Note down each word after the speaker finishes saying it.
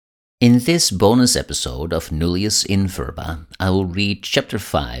In this bonus episode of Nullius in Verba, I will read Chapter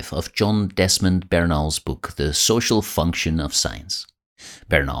 5 of John Desmond Bernal's book, The Social Function of Science.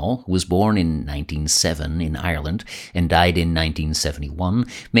 Bernal, who was born in 1907 in Ireland and died in 1971,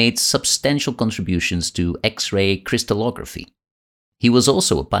 made substantial contributions to X-ray crystallography. He was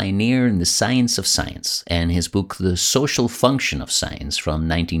also a pioneer in the science of science, and his book, The Social Function of Science from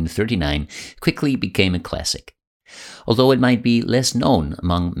 1939, quickly became a classic. Although it might be less known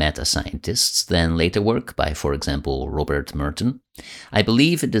among meta-scientists than later work by, for example, Robert Merton, I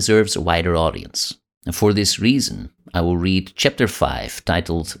believe it deserves a wider audience. And for this reason, I will read Chapter 5,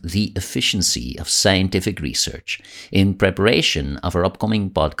 titled The Efficiency of Scientific Research, in preparation of our upcoming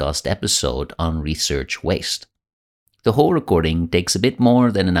podcast episode on research waste. The whole recording takes a bit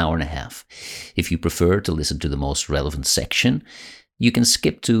more than an hour and a half. If you prefer to listen to the most relevant section, you can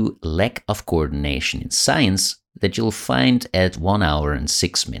skip to Lack of Coordination in Science, that you'll find at 1 hour and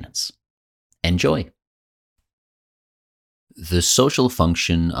 6 minutes. Enjoy! The Social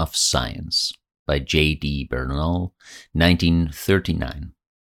Function of Science by J.D. Bernal, 1939.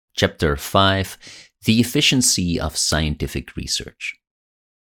 Chapter 5, The Efficiency of Scientific Research.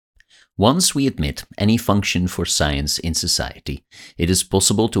 Once we admit any function for science in society, it is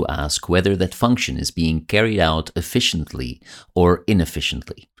possible to ask whether that function is being carried out efficiently or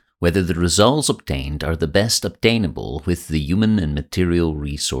inefficiently, whether the results obtained are the best obtainable with the human and material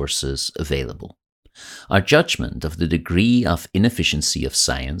resources available. Our judgment of the degree of inefficiency of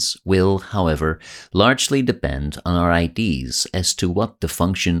science will, however, largely depend on our ideas as to what the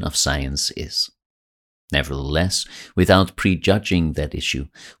function of science is. Nevertheless, without prejudging that issue,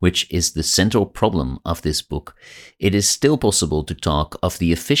 which is the central problem of this book, it is still possible to talk of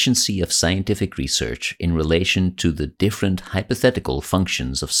the efficiency of scientific research in relation to the different hypothetical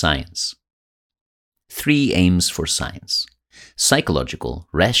functions of science. 3 aims for science: psychological,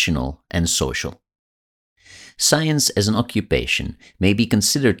 rational, and social. Science as an occupation may be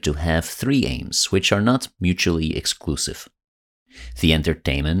considered to have 3 aims which are not mutually exclusive: the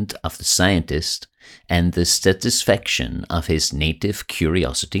entertainment of the scientist and the satisfaction of his native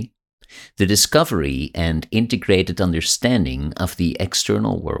curiosity, the discovery and integrated understanding of the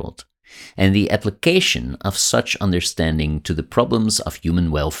external world, and the application of such understanding to the problems of human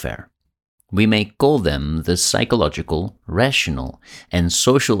welfare. We may call them the psychological, rational, and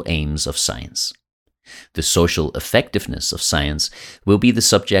social aims of science. The social effectiveness of science will be the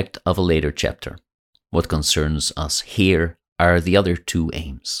subject of a later chapter. What concerns us here are the other 2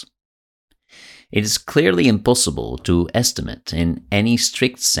 aims. It is clearly impossible to estimate in any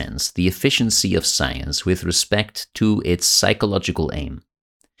strict sense the efficiency of science with respect to its psychological aim.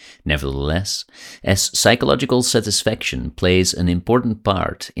 Nevertheless, as psychological satisfaction plays an important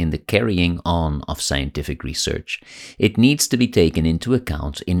part in the carrying on of scientific research, it needs to be taken into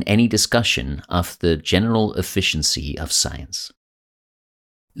account in any discussion of the general efficiency of science.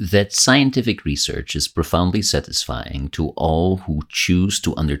 That scientific research is profoundly satisfying to all who choose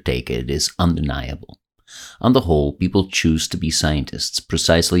to undertake it is undeniable. On the whole, people choose to be scientists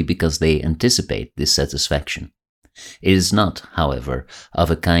precisely because they anticipate this satisfaction. It is not, however,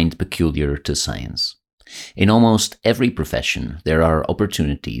 of a kind peculiar to science. In almost every profession, there are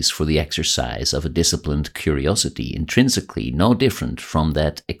opportunities for the exercise of a disciplined curiosity intrinsically no different from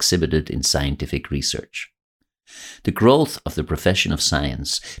that exhibited in scientific research. The growth of the profession of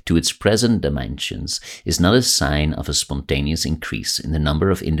science to its present dimensions is not a sign of a spontaneous increase in the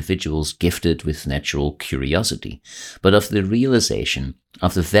number of individuals gifted with natural curiosity, but of the realization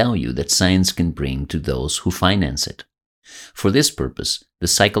of the value that science can bring to those who finance it. For this purpose, the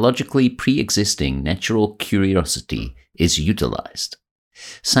psychologically pre-existing natural curiosity is utilized.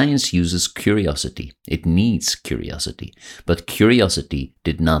 Science uses curiosity, it needs curiosity, but curiosity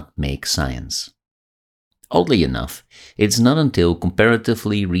did not make science. Oddly enough, it's not until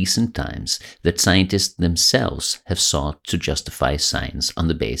comparatively recent times that scientists themselves have sought to justify science on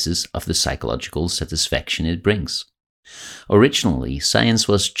the basis of the psychological satisfaction it brings. Originally, science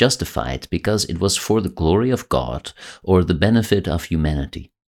was justified because it was for the glory of God or the benefit of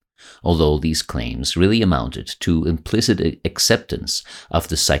humanity. Although these claims really amounted to implicit acceptance of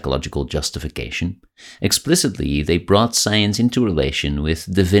the psychological justification, explicitly they brought science into relation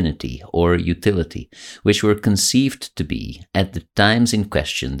with divinity or utility, which were conceived to be, at the times in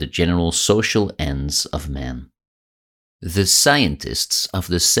question, the general social ends of man. The scientists of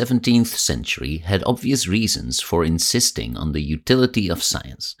the 17th century had obvious reasons for insisting on the utility of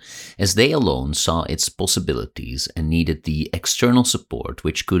science, as they alone saw its possibilities and needed the external support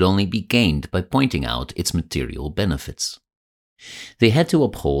which could only be gained by pointing out its material benefits. They had to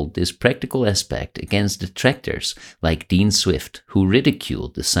uphold this practical aspect against detractors like Dean Swift, who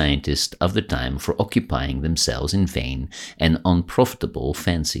ridiculed the scientists of the time for occupying themselves in vain and unprofitable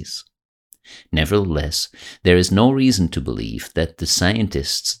fancies. Nevertheless, there is no reason to believe that the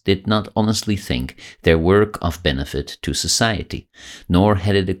scientists did not honestly think their work of benefit to society, nor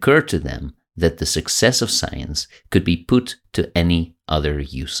had it occurred to them that the success of science could be put to any other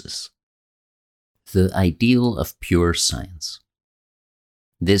uses. The ideal of pure science.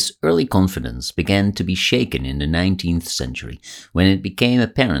 This early confidence began to be shaken in the 19th century, when it became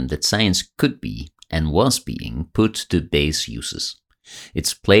apparent that science could be, and was being, put to base uses.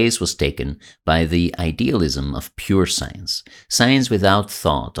 Its place was taken by the idealism of pure science, science without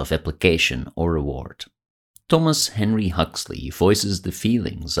thought of application or reward. Thomas Henry Huxley voices the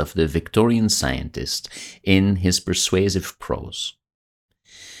feelings of the Victorian scientist in his persuasive prose.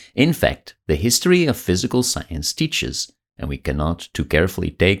 In fact, the history of physical science teaches, and we cannot too carefully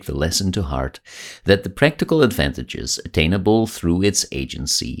take the lesson to heart, that the practical advantages attainable through its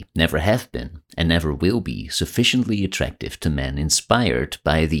agency never have been, and never will be, sufficiently attractive to men inspired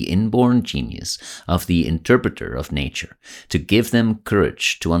by the inborn genius of the interpreter of nature, to give them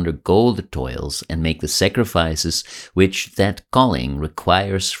courage to undergo the toils and make the sacrifices which that calling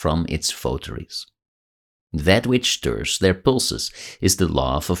requires from its votaries. That which stirs their pulses is the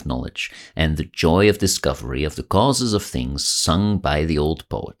love of knowledge and the joy of discovery of the causes of things sung by the old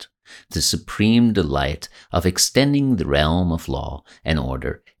poet, the supreme delight of extending the realm of law and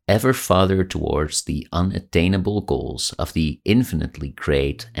order ever farther towards the unattainable goals of the infinitely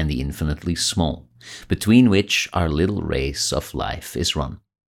great and the infinitely small, between which our little race of life is run.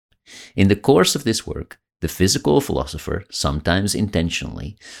 In the course of this work, the physical philosopher, sometimes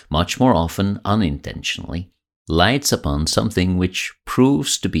intentionally, much more often unintentionally, lights upon something which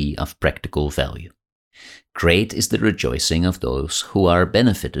proves to be of practical value. Great is the rejoicing of those who are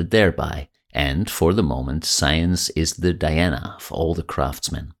benefited thereby, and for the moment science is the Diana of all the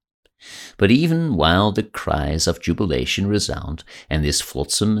craftsmen. But even while the cries of jubilation resound, and this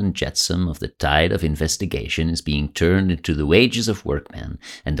flotsam and jetsam of the tide of investigation is being turned into the wages of workmen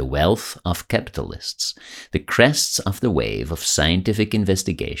and the wealth of capitalists, the crests of the wave of scientific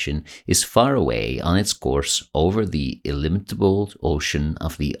investigation is far away on its course over the illimitable ocean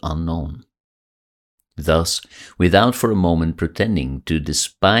of the unknown. Thus, without for a moment pretending to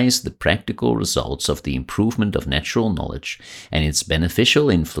despise the practical results of the improvement of natural knowledge and its beneficial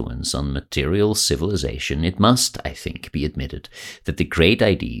influence on material civilization, it must, I think, be admitted that the great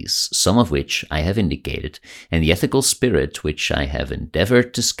ideas, some of which I have indicated, and the ethical spirit which I have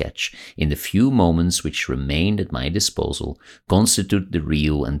endeavored to sketch in the few moments which remained at my disposal, constitute the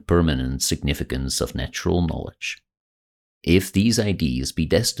real and permanent significance of natural knowledge. If these ideas be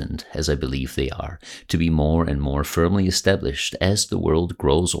destined, as I believe they are, to be more and more firmly established as the world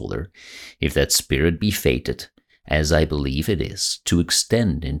grows older, if that spirit be fated, as I believe it is, to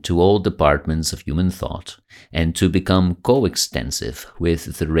extend into all departments of human thought, and to become coextensive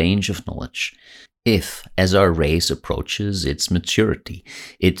with the range of knowledge, if, as our race approaches its maturity,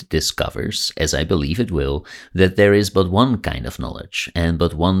 it discovers, as I believe it will, that there is but one kind of knowledge and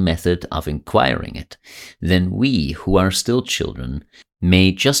but one method of inquiring it, then we, who are still children,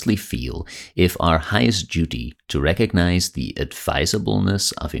 may justly feel if our highest duty to recognize the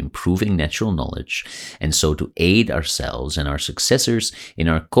advisableness of improving natural knowledge, and so to aid ourselves and our successors in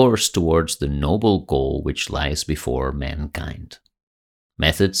our course towards the noble goal which lies before mankind.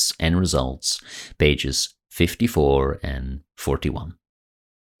 Methods and Results, pages 54 and 41.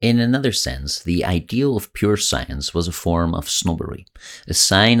 In another sense, the ideal of pure science was a form of snobbery, a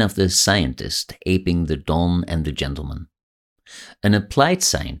sign of the scientist aping the don and the gentleman. An applied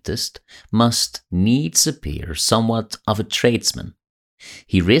scientist must needs appear somewhat of a tradesman.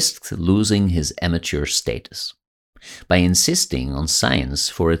 He risked losing his amateur status. By insisting on science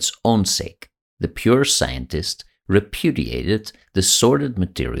for its own sake, the pure scientist repudiated the sordid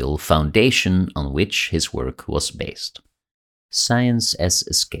material foundation on which his work was based. Science as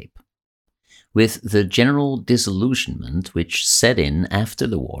escape. With the general disillusionment which set in after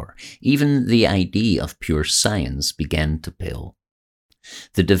the war, even the idea of pure science began to pale.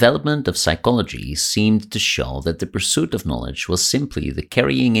 The development of psychology seemed to show that the pursuit of knowledge was simply the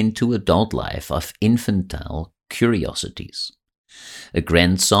carrying into adult life of infantile curiosities. A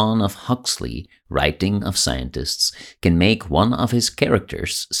grandson of Huxley, writing of scientists, can make one of his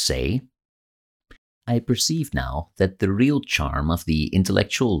characters say, "I perceive now that the real charm of the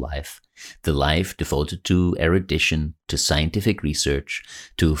intellectual life, the life devoted to erudition, to scientific research,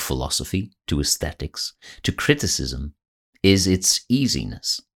 to philosophy, to aesthetics, to criticism, is its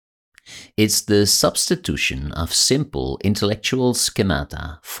easiness. It's the substitution of simple intellectual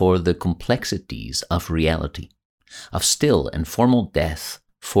schemata for the complexities of reality, of still and formal death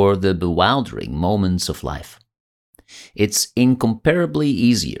for the bewildering moments of life. It's incomparably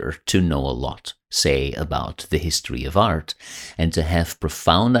easier to know a lot, say, about the history of art, and to have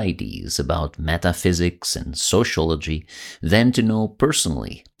profound ideas about metaphysics and sociology, than to know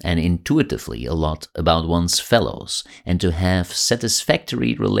personally and intuitively a lot about one's fellows, and to have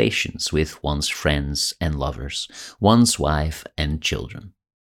satisfactory relations with one's friends and lovers, one's wife and children.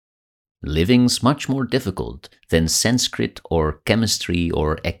 Living's much more difficult than Sanskrit or chemistry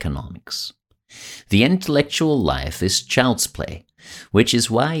or economics. The intellectual life is child's play, which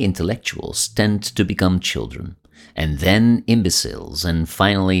is why intellectuals tend to become children, and then imbeciles, and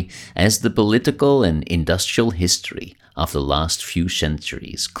finally, as the political and industrial history of the last few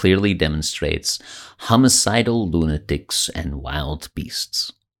centuries clearly demonstrates, homicidal lunatics and wild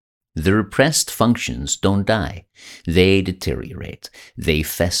beasts. The repressed functions don't die, they deteriorate, they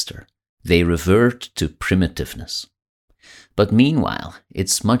fester, they revert to primitiveness. But meanwhile,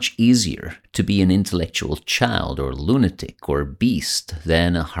 it's much easier to be an intellectual child or lunatic or beast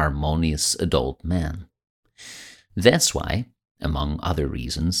than a harmonious adult man. That's why, among other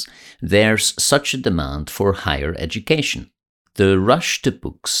reasons, there's such a demand for higher education. The rush to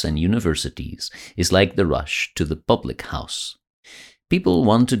books and universities is like the rush to the public house. People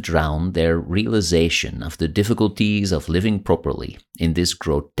want to drown their realization of the difficulties of living properly in this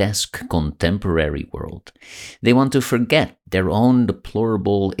grotesque contemporary world. They want to forget their own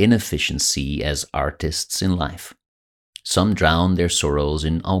deplorable inefficiency as artists in life. Some drown their sorrows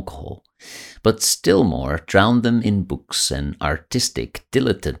in alcohol, but still more drown them in books and artistic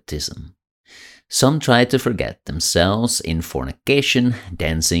dilettantism. Some try to forget themselves in fornication,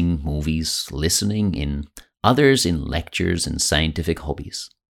 dancing, movies, listening in, others in lectures and scientific hobbies.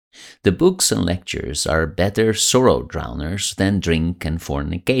 The books and lectures are better sorrow drowners than drink and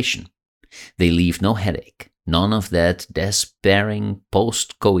fornication. They leave no headache, none of that despairing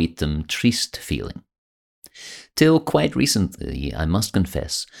post-coitum triste feeling. Till quite recently, I must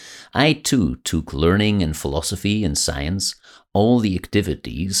confess, I too took learning and philosophy and science, all the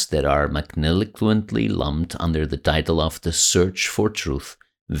activities that are magniloquently lumped under the title of the search for truth,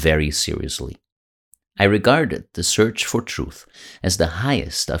 very seriously. I regarded the search for truth as the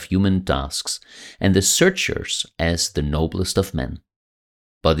highest of human tasks and the searchers as the noblest of men.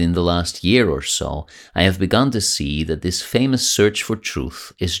 But in the last year or so, I have begun to see that this famous search for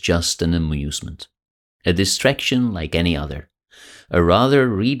truth is just an amusement, a distraction like any other, a rather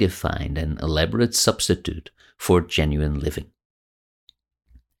redefined and elaborate substitute for genuine living.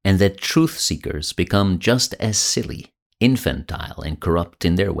 And that truth seekers become just as silly, infantile and corrupt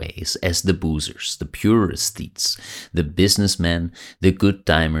in their ways as the boozers, the pure aesthetes, the businessmen, the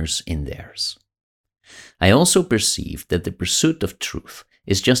good-timers in theirs. I also perceived that the pursuit of truth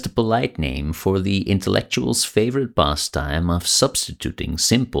is just a polite name for the intellectual's favorite pastime of substituting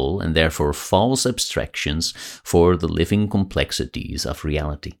simple and therefore false abstractions for the living complexities of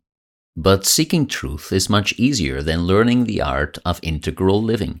reality. But seeking truth is much easier than learning the art of integral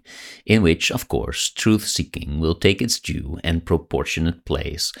living, in which, of course, truth-seeking will take its due and proportionate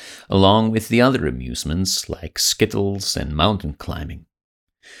place, along with the other amusements like skittles and mountain climbing.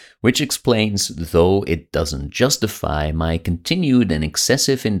 Which explains, though it doesn't justify, my continued and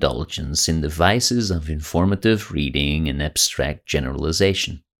excessive indulgence in the vices of informative reading and abstract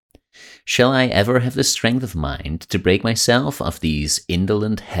generalization. Shall I ever have the strength of mind to break myself of these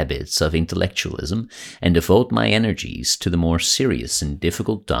indolent habits of intellectualism and devote my energies to the more serious and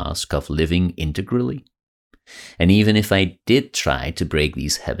difficult task of living integrally? And even if I did try to break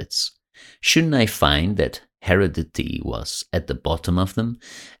these habits, shouldn't I find that heredity was at the bottom of them,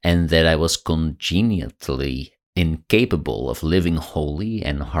 and that I was congenitally incapable of living wholly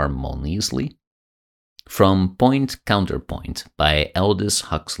and harmoniously? From Point Counterpoint by Aldous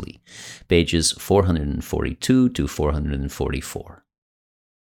Huxley, pages 442 to 444.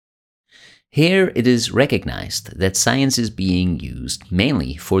 Here it is recognized that science is being used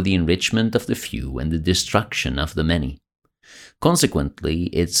mainly for the enrichment of the few and the destruction of the many. Consequently,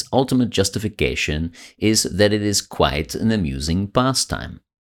 its ultimate justification is that it is quite an amusing pastime.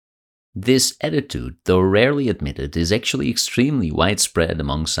 This attitude, though rarely admitted, is actually extremely widespread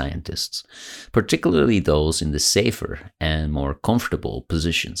among scientists, particularly those in the safer and more comfortable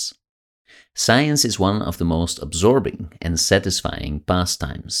positions. Science is one of the most absorbing and satisfying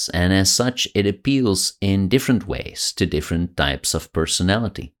pastimes, and as such it appeals in different ways to different types of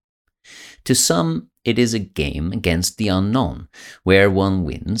personality. To some, it is a game against the unknown, where one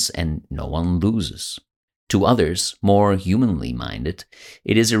wins and no one loses. To others, more humanly minded,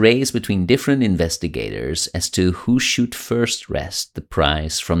 it is a race between different investigators as to who should first wrest the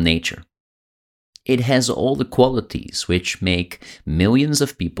prize from nature. It has all the qualities which make millions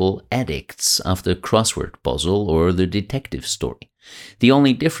of people addicts of the crossword puzzle or the detective story, the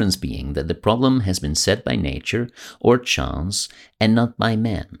only difference being that the problem has been set by nature or chance and not by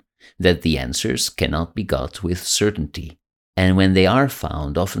man, that the answers cannot be got with certainty, and when they are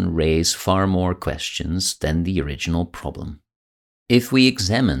found often raise far more questions than the original problem. If we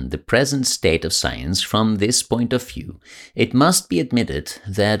examine the present state of science from this point of view, it must be admitted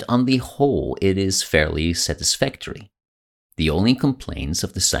that on the whole it is fairly satisfactory. The only complaints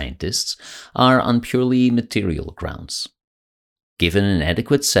of the scientists are on purely material grounds. Given an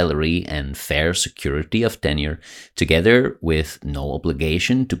adequate salary and fair security of tenure, together with no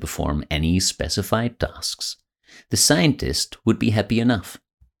obligation to perform any specified tasks, the scientist would be happy enough.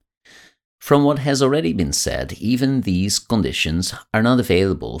 From what has already been said, even these conditions are not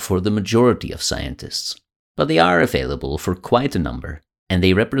available for the majority of scientists, but they are available for quite a number, and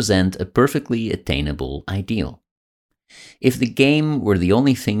they represent a perfectly attainable ideal. If the game were the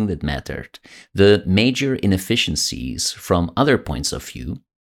only thing that mattered, the major inefficiencies from other points of view,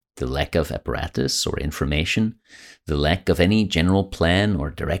 the lack of apparatus or information, the lack of any general plan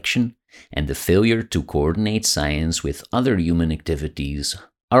or direction, and the failure to coordinate science with other human activities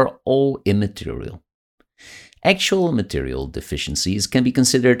are all immaterial. Actual material deficiencies can be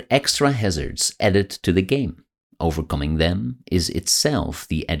considered extra hazards added to the game. Overcoming them is itself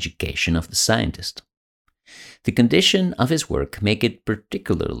the education of the scientist. The condition of his work make it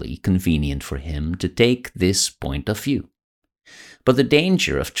particularly convenient for him to take this point of view. But the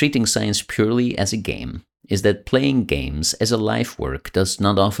danger of treating science purely as a game is that playing games as a life work does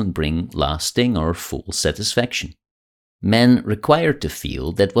not often bring lasting or full satisfaction. Men require to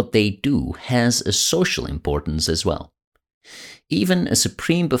feel that what they do has a social importance as well. Even a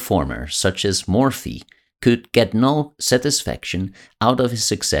supreme performer such as Morphy could get no satisfaction out of his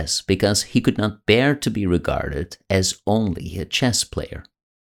success because he could not bear to be regarded as only a chess player.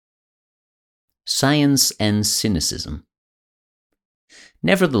 Science and cynicism.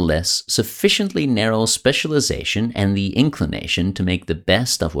 Nevertheless, sufficiently narrow specialization and the inclination to make the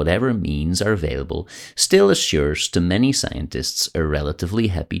best of whatever means are available still assures to many scientists a relatively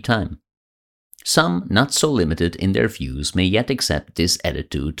happy time. Some, not so limited in their views, may yet accept this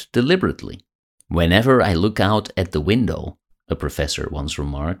attitude deliberately. "Whenever I look out at the window," a professor once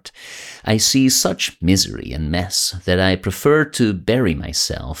remarked, "I see such misery and mess that I prefer to bury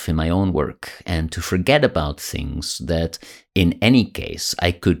myself in my own work and to forget about things that, in any case,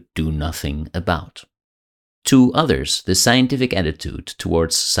 I could do nothing about." To others, the scientific attitude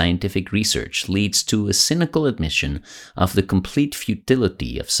towards scientific research leads to a cynical admission of the complete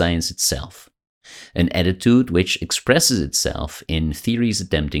futility of science itself, an attitude which expresses itself in theories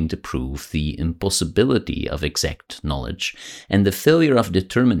attempting to prove the impossibility of exact knowledge and the failure of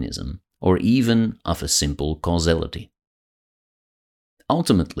determinism, or even of a simple causality.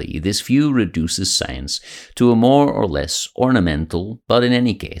 Ultimately, this view reduces science to a more or less ornamental, but in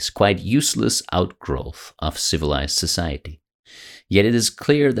any case quite useless outgrowth of civilized society. Yet it is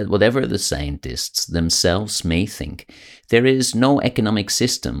clear that whatever the scientists themselves may think, there is no economic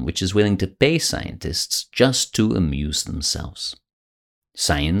system which is willing to pay scientists just to amuse themselves.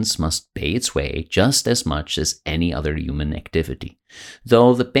 Science must pay its way just as much as any other human activity,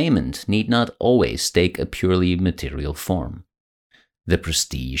 though the payment need not always take a purely material form. The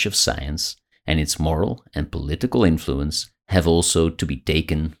prestige of science and its moral and political influence have also to be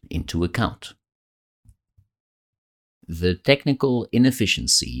taken into account. The technical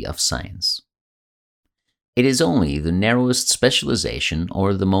inefficiency of science. It is only the narrowest specialization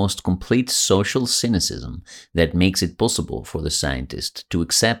or the most complete social cynicism that makes it possible for the scientist to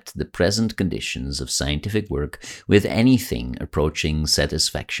accept the present conditions of scientific work with anything approaching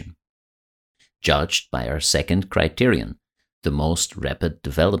satisfaction. Judged by our second criterion, the most rapid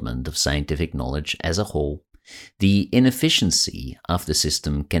development of scientific knowledge as a whole, the inefficiency of the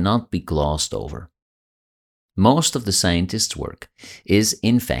system cannot be glossed over. Most of the scientist's work is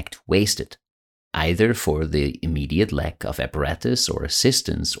in fact wasted, either for the immediate lack of apparatus or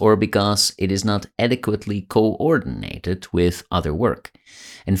assistance, or because it is not adequately coordinated with other work.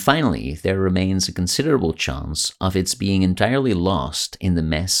 And finally, there remains a considerable chance of its being entirely lost in the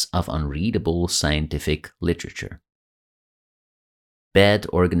mess of unreadable scientific literature. Bad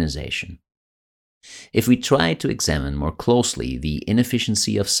organization. If we try to examine more closely the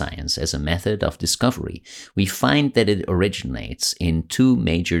inefficiency of science as a method of discovery, we find that it originates in two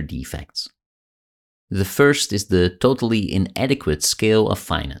major defects. The first is the totally inadequate scale of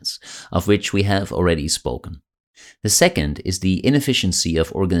finance, of which we have already spoken. The second is the inefficiency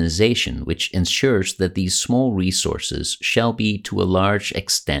of organization, which ensures that these small resources shall be to a large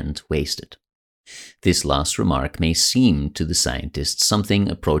extent wasted. This last remark may seem to the scientists something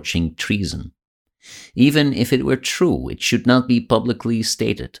approaching treason. Even if it were true, it should not be publicly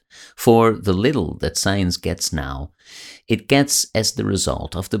stated, for the little that science gets now, it gets as the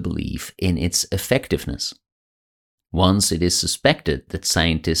result of the belief in its effectiveness. Once it is suspected that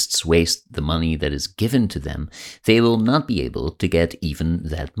scientists waste the money that is given to them, they will not be able to get even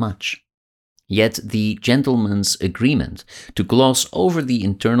that much. Yet the gentleman's agreement to gloss over the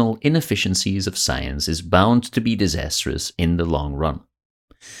internal inefficiencies of science is bound to be disastrous in the long run.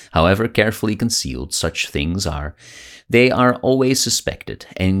 However carefully concealed such things are, they are always suspected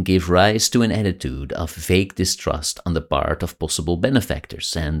and give rise to an attitude of vague distrust on the part of possible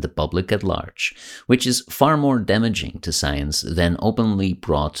benefactors and the public at large, which is far more damaging to science than openly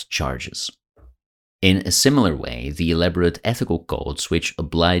brought charges. In a similar way, the elaborate ethical codes which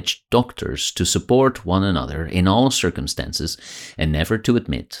oblige doctors to support one another in all circumstances and never to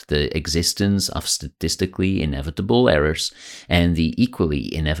admit the existence of statistically inevitable errors and the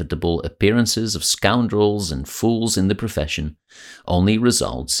equally inevitable appearances of scoundrels and fools in the profession only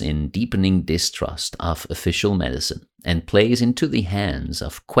results in deepening distrust of official medicine and plays into the hands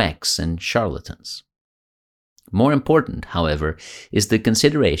of quacks and charlatans. More important, however, is the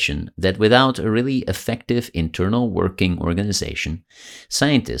consideration that without a really effective internal working organization,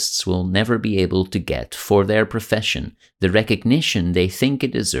 scientists will never be able to get for their profession the recognition they think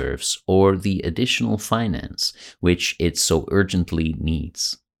it deserves or the additional finance which it so urgently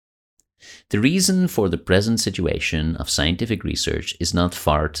needs. The reason for the present situation of scientific research is not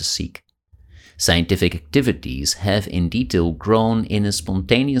far to seek. Scientific activities have in detail grown in a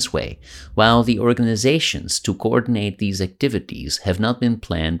spontaneous way, while the organizations to coordinate these activities have not been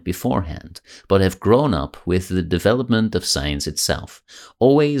planned beforehand, but have grown up with the development of science itself,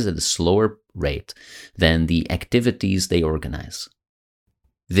 always at a slower rate than the activities they organize.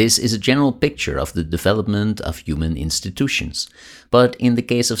 This is a general picture of the development of human institutions, but in the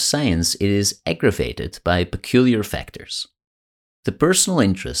case of science it is aggravated by peculiar factors. The personal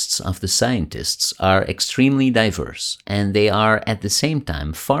interests of the scientists are extremely diverse, and they are at the same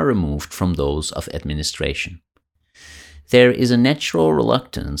time far removed from those of administration. There is a natural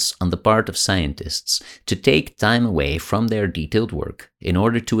reluctance on the part of scientists to take time away from their detailed work in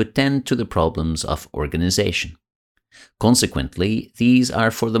order to attend to the problems of organization. Consequently, these are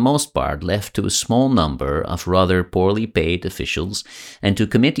for the most part left to a small number of rather poorly paid officials and to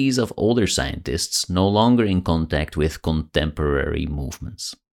committees of older scientists no longer in contact with contemporary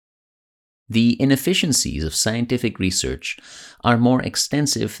movements. The inefficiencies of scientific research are more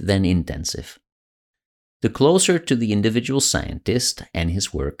extensive than intensive. The closer to the individual scientist and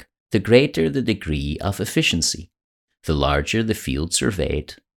his work, the greater the degree of efficiency. The larger the field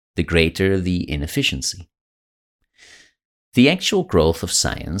surveyed, the greater the inefficiency. The actual growth of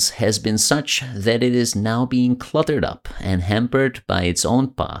science has been such that it is now being cluttered up and hampered by its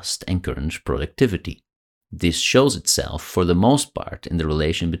own past and current productivity. This shows itself for the most part in the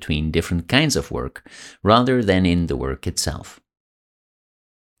relation between different kinds of work rather than in the work itself.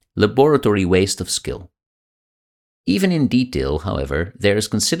 Laboratory waste of skill. Even in detail, however, there is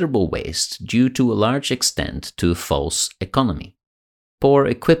considerable waste due to a large extent to false economy, poor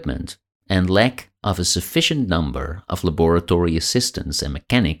equipment, and lack of a sufficient number of laboratory assistants and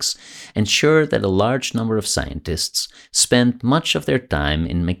mechanics ensure that a large number of scientists spend much of their time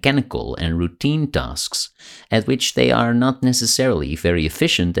in mechanical and routine tasks at which they are not necessarily very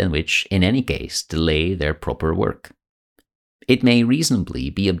efficient and which, in any case, delay their proper work. It may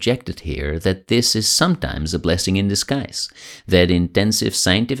reasonably be objected here that this is sometimes a blessing in disguise, that intensive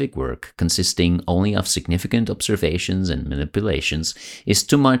scientific work, consisting only of significant observations and manipulations, is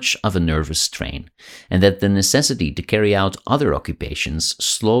too much of a nervous strain, and that the necessity to carry out other occupations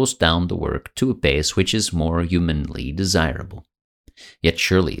slows down the work to a pace which is more humanly desirable. Yet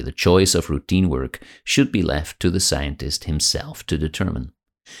surely the choice of routine work should be left to the scientist himself to determine.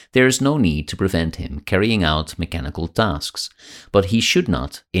 There is no need to prevent him carrying out mechanical tasks, but he should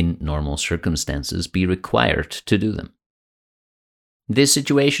not, in normal circumstances, be required to do them. This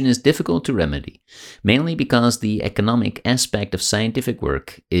situation is difficult to remedy, mainly because the economic aspect of scientific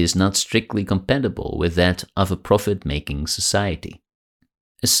work is not strictly compatible with that of a profit-making society.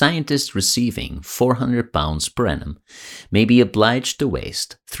 A scientist receiving £400 per annum may be obliged to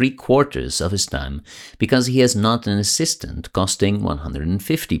waste 3/4 of his time because he has not an assistant costing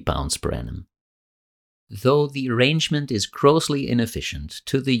 £150 per annum. Though the arrangement is grossly inefficient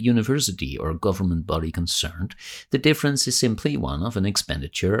to the university or government body concerned, the difference is simply one of an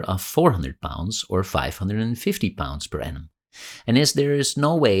expenditure of £400 or £550 per annum. And as there is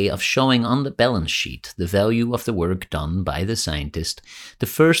no way of showing on the balance sheet the value of the work done by the scientist, the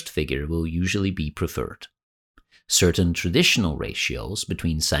first figure will usually be preferred. Certain traditional ratios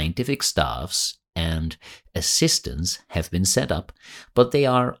between scientific staffs and assistants have been set up, but they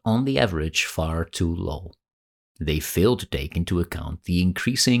are on the average far too low. They fail to take into account the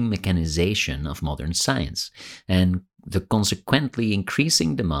increasing mechanization of modern science and the consequently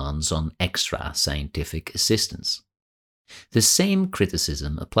increasing demands on extra scientific assistance. The same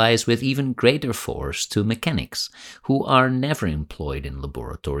criticism applies with even greater force to mechanics, who are never employed in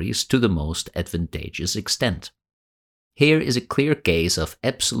laboratories to the most advantageous extent. Here is a clear case of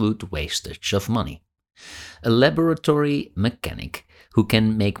absolute wastage of money. A laboratory mechanic who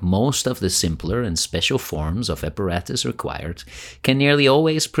can make most of the simpler and special forms of apparatus required can nearly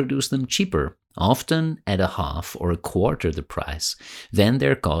always produce them cheaper, often at a half or a quarter the price than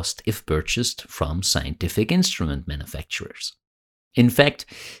their cost if purchased from scientific instrument manufacturers. In fact,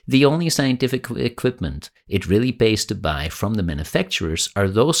 the only scientific equipment it really pays to buy from the manufacturers are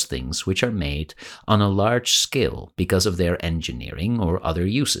those things which are made on a large scale because of their engineering or other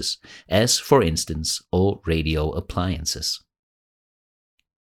uses, as, for instance, all radio appliances.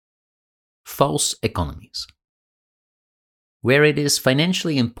 False economies. Where it is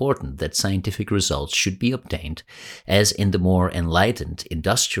financially important that scientific results should be obtained, as in the more enlightened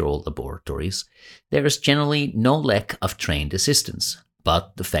industrial laboratories, there is generally no lack of trained assistants,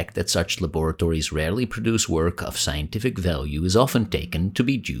 but the fact that such laboratories rarely produce work of scientific value is often taken to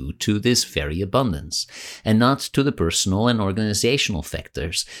be due to this very abundance, and not to the personal and organizational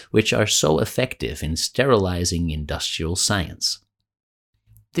factors which are so effective in sterilizing industrial science.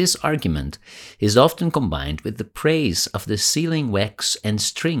 This argument is often combined with the praise of the sealing wax and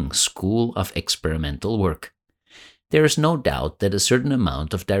string school of experimental work. There is no doubt that a certain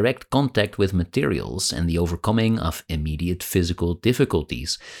amount of direct contact with materials and the overcoming of immediate physical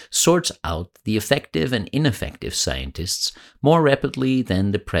difficulties sorts out the effective and ineffective scientists more rapidly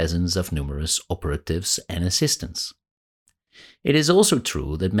than the presence of numerous operatives and assistants. It is also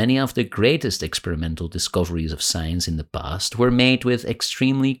true that many of the greatest experimental discoveries of science in the past were made with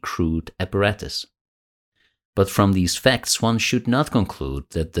extremely crude apparatus. But from these facts one should not conclude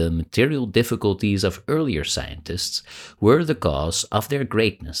that the material difficulties of earlier scientists were the cause of their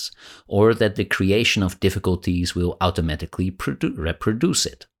greatness, or that the creation of difficulties will automatically reproduce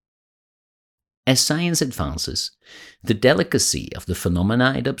it. As science advances, the delicacy of the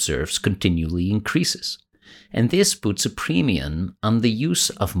phenomena it observes continually increases, and this puts a premium on the use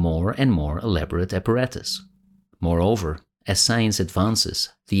of more and more elaborate apparatus. Moreover, as science advances,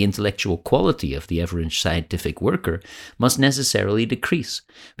 the intellectual quality of the average scientific worker must necessarily decrease,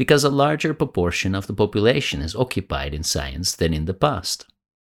 because a larger proportion of the population is occupied in science than in the past.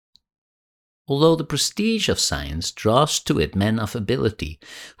 Although the prestige of science draws to it men of ability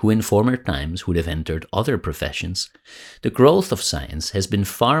who in former times would have entered other professions, the growth of science has been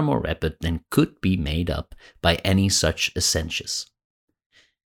far more rapid than could be made up by any such ascensions.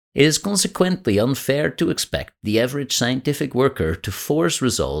 It is consequently unfair to expect the average scientific worker to force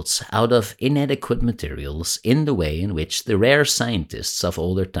results out of inadequate materials in the way in which the rare scientists of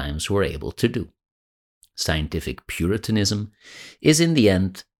older times were able to do. Scientific puritanism is in the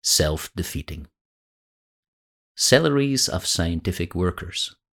end self-defeating. Salaries of scientific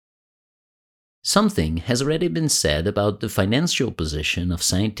workers. Something has already been said about the financial position of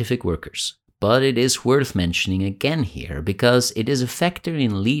scientific workers, but it is worth mentioning again here because it is a factor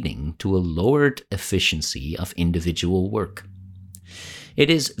in leading to a lowered efficiency of individual work. It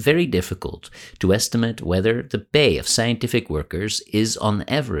is very difficult to estimate whether the pay of scientific workers is on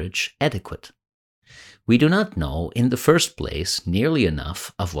average adequate. We do not know, in the first place, nearly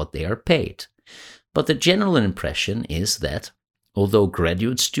enough of what they are paid, but the general impression is that, although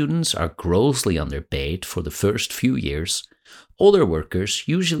graduate students are grossly underpaid for the first few years, older workers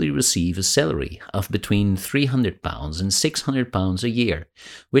usually receive a salary of between £300 and £600 a year,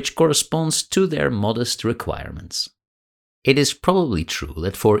 which corresponds to their modest requirements. It is probably true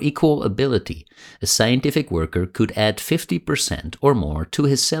that for equal ability, a scientific worker could add 50% or more to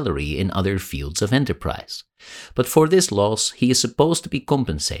his salary in other fields of enterprise, but for this loss he is supposed to be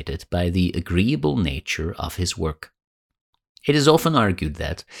compensated by the agreeable nature of his work. It is often argued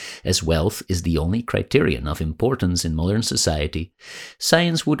that, as wealth is the only criterion of importance in modern society,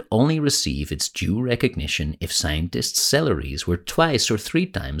 science would only receive its due recognition if scientists' salaries were twice or three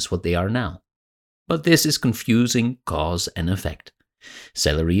times what they are now. But this is confusing cause and effect.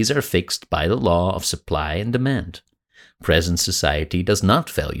 Salaries are fixed by the law of supply and demand. Present society does not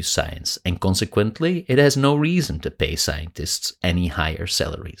value science, and consequently, it has no reason to pay scientists any higher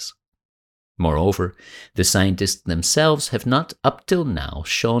salaries. Moreover, the scientists themselves have not up till now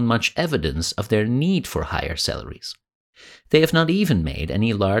shown much evidence of their need for higher salaries. They have not even made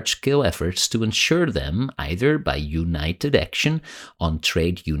any large-scale efforts to ensure them either by united action on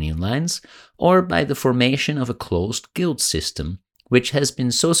trade union lines or by the formation of a closed guild system, which has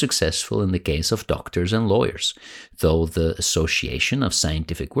been so successful in the case of doctors and lawyers, though the Association of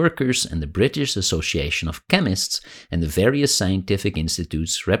Scientific Workers and the British Association of Chemists and the various scientific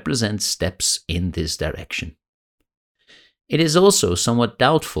institutes represent steps in this direction. It is also somewhat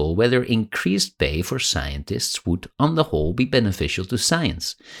doubtful whether increased pay for scientists would, on the whole, be beneficial to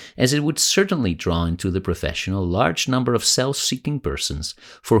science, as it would certainly draw into the profession a large number of self-seeking persons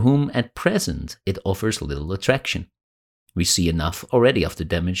for whom at present it offers little attraction. We see enough already of the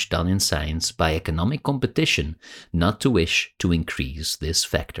damage done in science by economic competition not to wish to increase this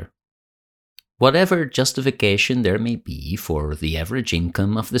factor. Whatever justification there may be for the average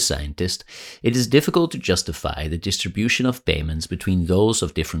income of the scientist, it is difficult to justify the distribution of payments between those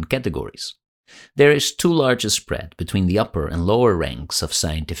of different categories. There is too large a spread between the upper and lower ranks of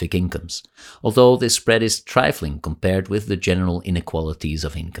scientific incomes, although this spread is trifling compared with the general inequalities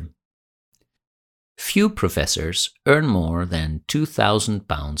of income. Few professors earn more than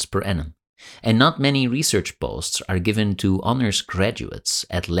 £2,000 per annum, and not many research posts are given to honours graduates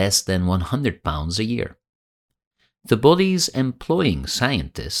at less than £100 a year. The bodies employing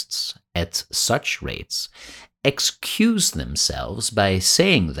scientists at such rates excuse themselves by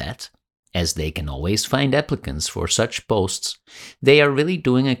saying that, as they can always find applicants for such posts, they are really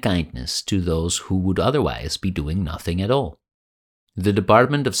doing a kindness to those who would otherwise be doing nothing at all. The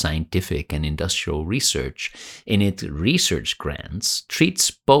Department of Scientific and Industrial Research, in its research grants,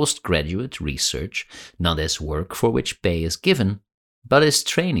 treats postgraduate research not as work for which pay is given, but as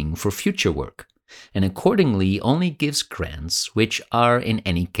training for future work, and accordingly only gives grants which are in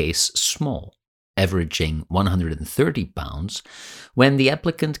any case small, averaging £130, when the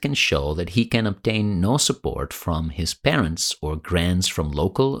applicant can show that he can obtain no support from his parents or grants from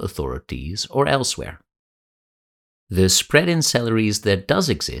local authorities or elsewhere. The spread in salaries that does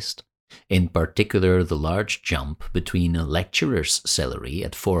exist, in particular the large jump between a lecturer's salary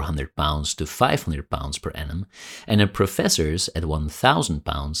at £400 to £500 per annum and a professor's at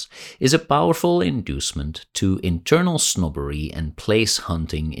 £1,000, is a powerful inducement to internal snobbery and place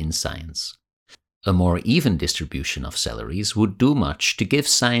hunting in science. A more even distribution of salaries would do much to give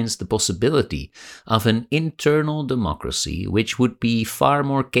science the possibility of an internal democracy which would be far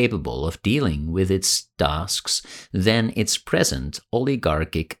more capable of dealing with its tasks than its present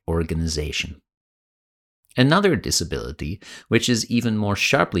oligarchic organization. Another disability, which is even more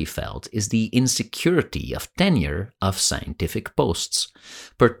sharply felt, is the insecurity of tenure of scientific posts,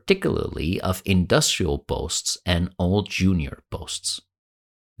 particularly of industrial posts and all junior posts.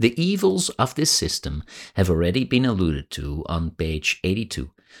 The evils of this system have already been alluded to on page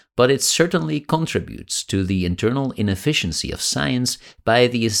 82, but it certainly contributes to the internal inefficiency of science by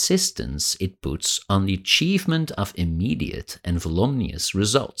the insistence it puts on the achievement of immediate and voluminous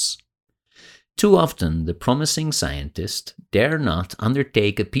results. Too often the promising scientist dare not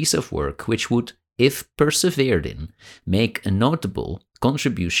undertake a piece of work which would, if persevered in, make a notable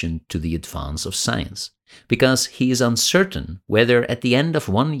contribution to the advance of science, because he is uncertain whether at the end of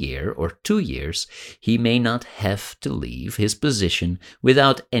 1 year or 2 years he may not have to leave his position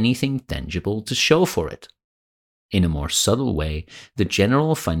without anything tangible to show for it. In a more subtle way, the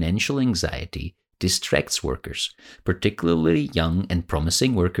general financial anxiety distracts workers, particularly young and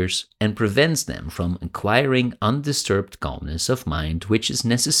promising workers, and prevents them from acquiring undisturbed calmness of mind which is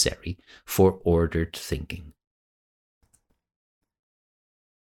necessary for ordered thinking.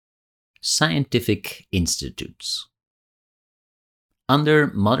 Scientific institutes. Under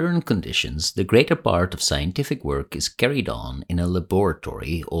modern conditions, the greater part of scientific work is carried on in a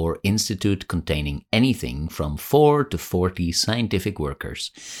laboratory or institute containing anything from 4 to 40 scientific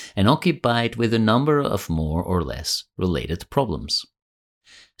workers and occupied with a number of more or less related problems.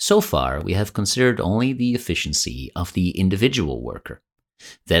 So far, we have considered only the efficiency of the individual worker.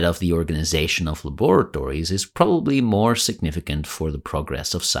 That of the organization of laboratories is probably more significant for the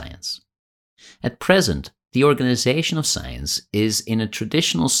progress of science. At present, the organization of science is in a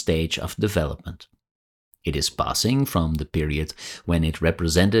traditional stage of development. It is passing from the period when it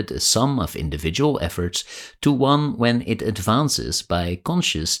represented a sum of individual efforts to one when it advances by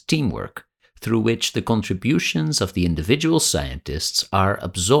conscious teamwork, through which the contributions of the individual scientists are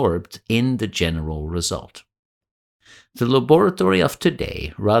absorbed in the general result. The laboratory of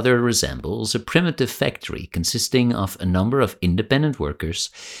today rather resembles a primitive factory consisting of a number of independent workers,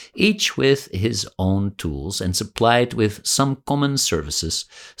 each with his own tools and supplied with some common services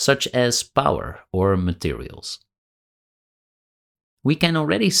such as power or materials. We can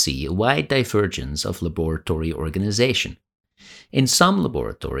already see a wide divergence of laboratory organization. In some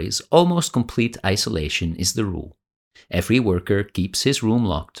laboratories, almost complete isolation is the rule. Every worker keeps his room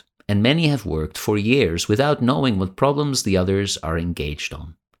locked, and many have worked for years without knowing what problems the others are engaged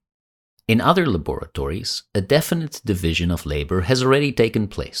on. In other laboratories, a definite division of labor has already taken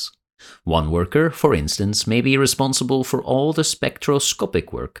place. One worker, for instance, may be responsible for all the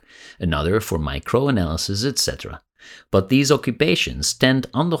spectroscopic work, another for microanalysis, etc. But these occupations tend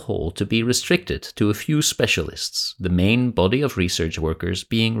on the whole to be restricted to a few specialists, the main body of research workers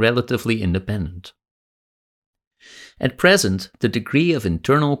being relatively independent. At present, the degree of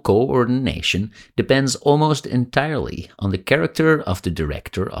internal coordination depends almost entirely on the character of the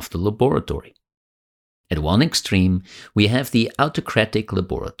director of the laboratory. At one extreme, we have the autocratic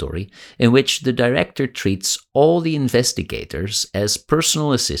laboratory, in which the director treats all the investigators as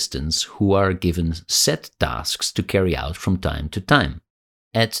personal assistants who are given set tasks to carry out from time to time.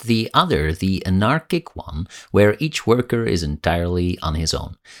 At the other, the anarchic one, where each worker is entirely on his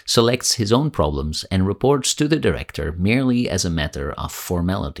own, selects his own problems and reports to the director merely as a matter of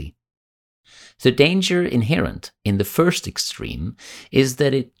formality. The danger inherent in the first extreme is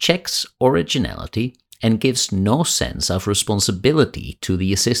that it checks originality and gives no sense of responsibility to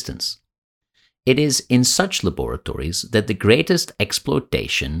the assistants. It is in such laboratories that the greatest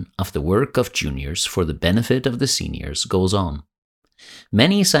exploitation of the work of juniors for the benefit of the seniors goes on.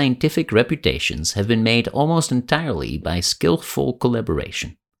 Many scientific reputations have been made almost entirely by skillful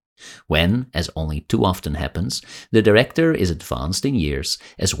collaboration. When, as only too often happens, the director is advanced in years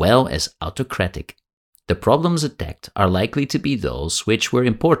as well as autocratic, the problems attacked are likely to be those which were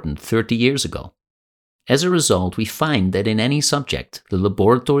important 30 years ago. As a result, we find that in any subject, the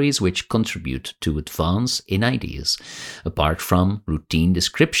laboratories which contribute to advance in ideas, apart from routine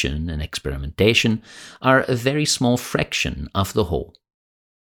description and experimentation, are a very small fraction of the whole.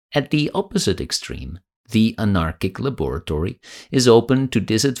 At the opposite extreme, the anarchic laboratory is open to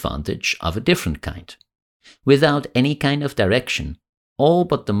disadvantage of a different kind. Without any kind of direction, all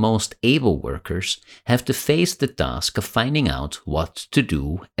but the most able workers have to face the task of finding out what to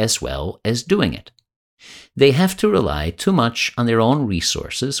do as well as doing it. They have to rely too much on their own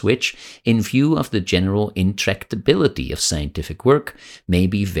resources, which, in view of the general intractability of scientific work, may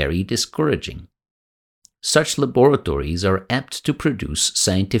be very discouraging. Such laboratories are apt to produce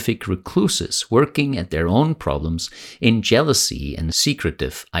scientific recluses working at their own problems in jealousy and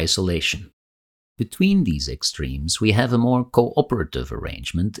secretive isolation. Between these extremes, we have a more cooperative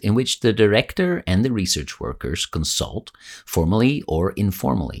arrangement in which the director and the research workers consult, formally or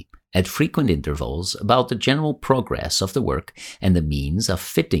informally, at frequent intervals about the general progress of the work and the means of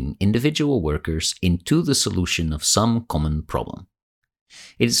fitting individual workers into the solution of some common problem.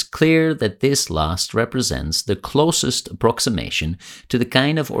 It is clear that this last represents the closest approximation to the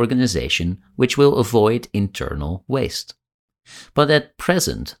kind of organization which will avoid internal waste. But at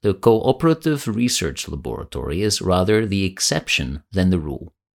present, the cooperative research laboratory is rather the exception than the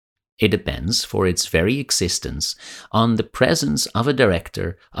rule. It depends, for its very existence, on the presence of a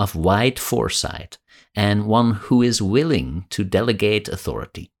director of wide foresight and one who is willing to delegate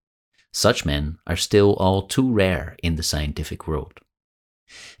authority. Such men are still all too rare in the scientific world.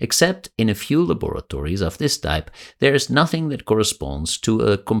 Except in a few laboratories of this type, there is nothing that corresponds to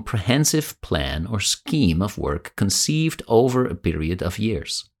a comprehensive plan or scheme of work conceived over a period of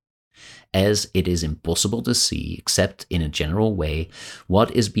years. As it is impossible to see, except in a general way,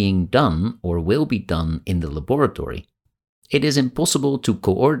 what is being done or will be done in the laboratory, it is impossible to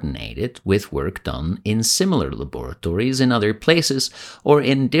coordinate it with work done in similar laboratories in other places or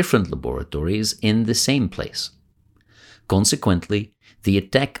in different laboratories in the same place. Consequently, the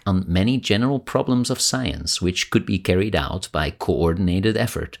attack on many general problems of science which could be carried out by coordinated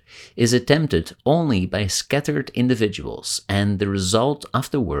effort is attempted only by scattered individuals, and the result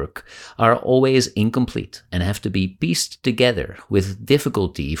of the work are always incomplete and have to be pieced together with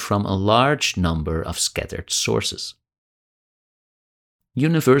difficulty from a large number of scattered sources.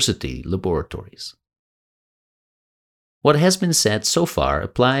 University laboratories. What has been said so far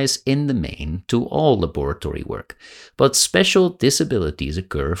applies in the main to all laboratory work, but special disabilities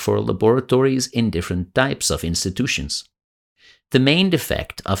occur for laboratories in different types of institutions. The main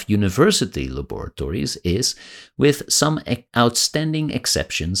defect of university laboratories is, with some outstanding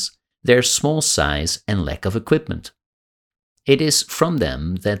exceptions, their small size and lack of equipment. It is from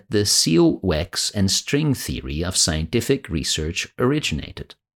them that the seal, wax, and string theory of scientific research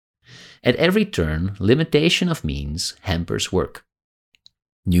originated. At every turn, limitation of means hampers work.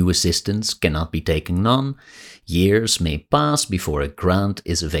 New assistants cannot be taken on, years may pass before a grant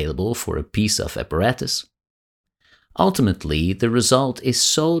is available for a piece of apparatus. Ultimately, the result is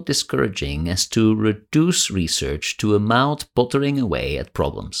so discouraging as to reduce research to a mild pottering away at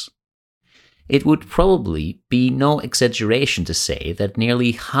problems. It would probably be no exaggeration to say that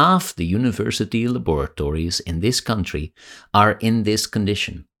nearly half the university laboratories in this country are in this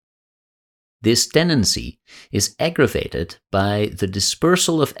condition. This tendency is aggravated by the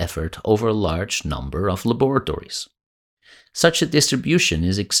dispersal of effort over a large number of laboratories. Such a distribution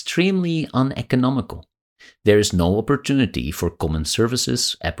is extremely uneconomical. There is no opportunity for common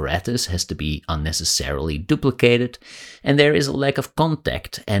services, apparatus has to be unnecessarily duplicated, and there is a lack of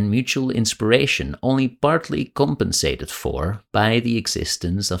contact and mutual inspiration only partly compensated for by the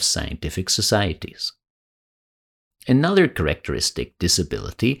existence of scientific societies. Another characteristic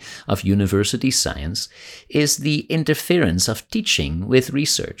disability of university science is the interference of teaching with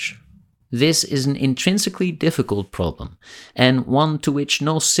research. This is an intrinsically difficult problem, and one to which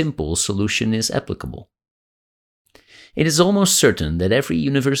no simple solution is applicable. It is almost certain that every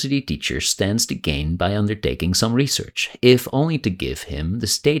university teacher stands to gain by undertaking some research, if only to give him the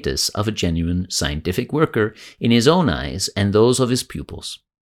status of a genuine scientific worker in his own eyes and those of his pupils.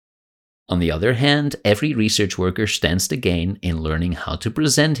 On the other hand, every research worker stands to gain in learning how to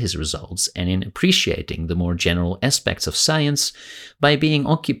present his results and in appreciating the more general aspects of science by being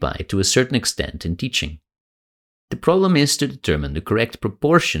occupied to a certain extent in teaching. The problem is to determine the correct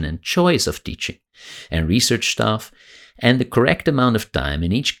proportion and choice of teaching and research staff, and the correct amount of time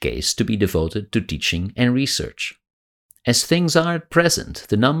in each case to be devoted to teaching and research. As things are at present,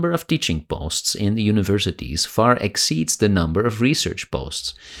 the number of teaching posts in the universities far exceeds the number of research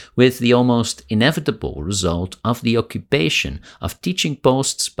posts, with the almost inevitable result of the occupation of teaching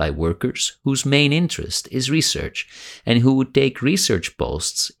posts by workers whose main interest is research, and who would take research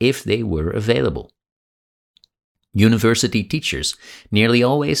posts if they were available. University teachers nearly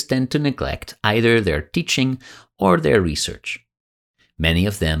always tend to neglect either their teaching or their research. Many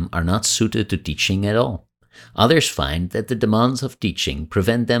of them are not suited to teaching at all. Others find that the demands of teaching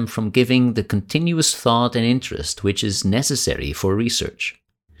prevent them from giving the continuous thought and interest which is necessary for research.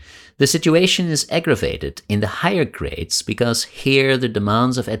 The situation is aggravated in the higher grades because here the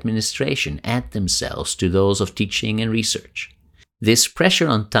demands of administration add themselves to those of teaching and research. This pressure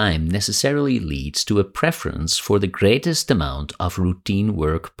on time necessarily leads to a preference for the greatest amount of routine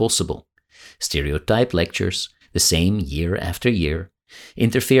work possible. Stereotype lectures, the same year after year,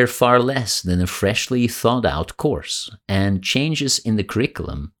 interfere far less than a freshly thought-out course, and changes in the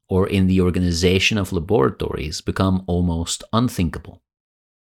curriculum or in the organization of laboratories become almost unthinkable.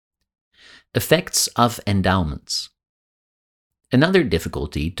 Effects of endowments. Another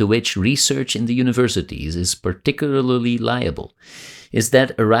difficulty to which research in the universities is particularly liable is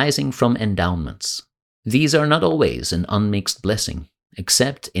that arising from endowments. These are not always an unmixed blessing,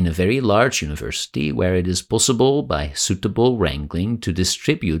 except in a very large university where it is possible by suitable wrangling to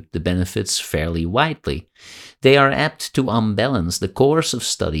distribute the benefits fairly widely. They are apt to unbalance the course of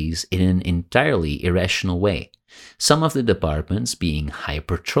studies in an entirely irrational way, some of the departments being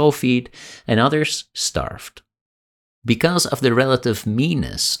hypertrophied and others starved. Because of the relative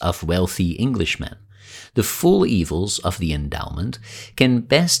meanness of wealthy Englishmen, the full evils of the endowment can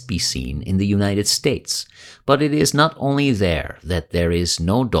best be seen in the United States, but it is not only there that there is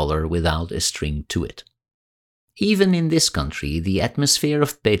no dollar without a string to it. Even in this country, the atmosphere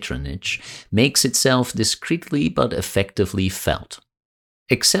of patronage makes itself discreetly but effectively felt.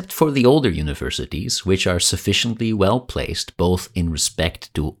 Except for the older universities, which are sufficiently well placed both in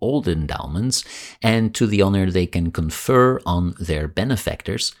respect to old endowments and to the honor they can confer on their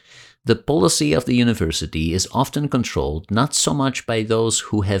benefactors, the policy of the university is often controlled not so much by those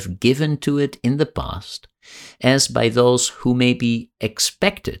who have given to it in the past, as by those who may be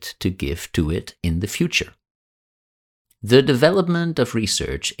expected to give to it in the future. The development of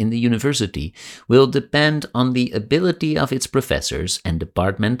research in the university will depend on the ability of its professors and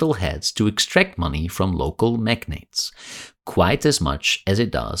departmental heads to extract money from local magnates, quite as much as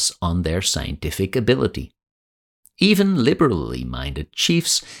it does on their scientific ability. Even liberally minded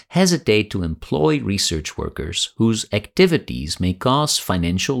chiefs hesitate to employ research workers whose activities may cause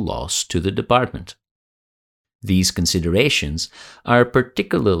financial loss to the department. These considerations are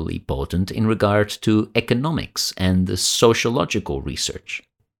particularly potent in regard to economics and the sociological research.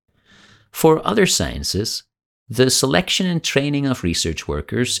 For other sciences, The selection and training of research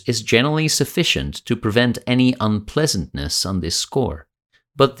workers is generally sufficient to prevent any unpleasantness on this score,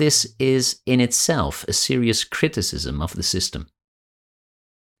 but this is in itself a serious criticism of the system.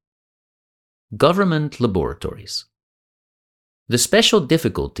 Government laboratories. The special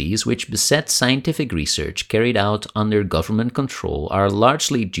difficulties which beset scientific research carried out under government control are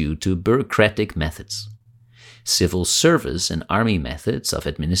largely due to bureaucratic methods. Civil service and army methods of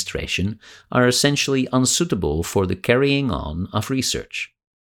administration are essentially unsuitable for the carrying on of research.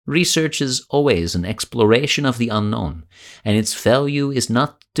 Research is always an exploration of the unknown, and its value is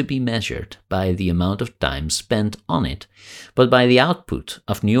not to be measured by the amount of time spent on it, but by the output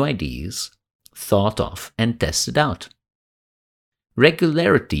of new ideas thought of and tested out.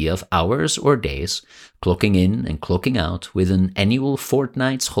 Regularity of hours or days, clocking in and clocking out with an annual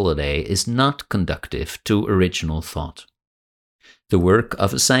fortnight's holiday is not conducive to original thought. The work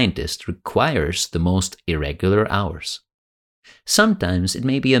of a scientist requires the most irregular hours. Sometimes it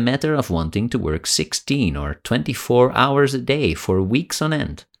may be a matter of wanting to work 16 or 24 hours a day for weeks on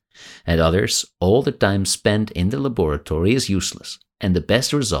end. At others, all the time spent in the laboratory is useless, and the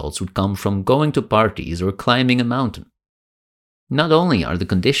best results would come from going to parties or climbing a mountain. Not only are the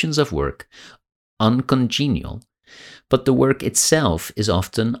conditions of work uncongenial, but the work itself is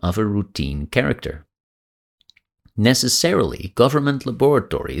often of a routine character. Necessarily, government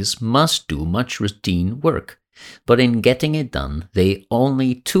laboratories must do much routine work, but in getting it done, they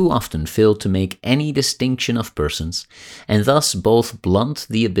only too often fail to make any distinction of persons, and thus both blunt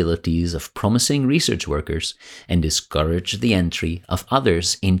the abilities of promising research workers and discourage the entry of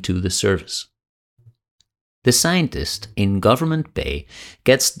others into the service. The scientist in government pay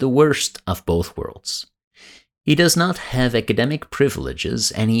gets the worst of both worlds. He does not have academic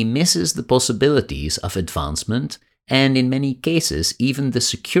privileges, and he misses the possibilities of advancement and, in many cases, even the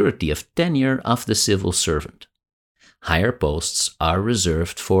security of tenure of the civil servant. Higher posts are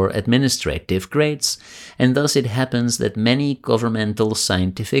reserved for administrative grades, and thus it happens that many governmental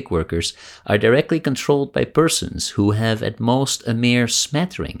scientific workers are directly controlled by persons who have at most a mere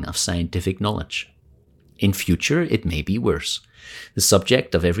smattering of scientific knowledge. In future, it may be worse. The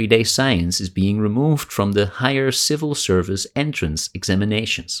subject of everyday science is being removed from the higher civil service entrance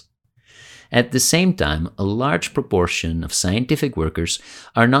examinations. At the same time, a large proportion of scientific workers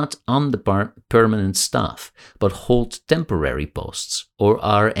are not on the permanent staff, but hold temporary posts or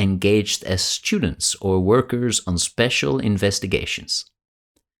are engaged as students or workers on special investigations.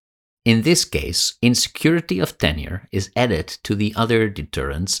 In this case, insecurity of tenure is added to the other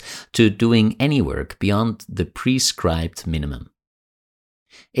deterrents to doing any work beyond the prescribed minimum.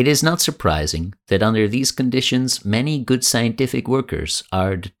 It is not surprising that under these conditions many good scientific workers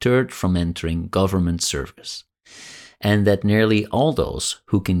are deterred from entering government service, and that nearly all those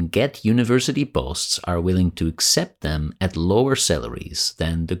who can get university posts are willing to accept them at lower salaries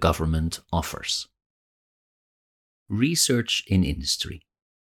than the government offers. Research in industry.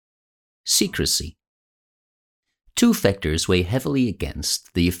 Secrecy. Two factors weigh heavily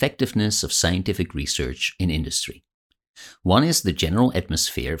against the effectiveness of scientific research in industry. One is the general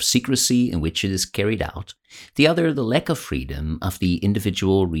atmosphere of secrecy in which it is carried out, the other the lack of freedom of the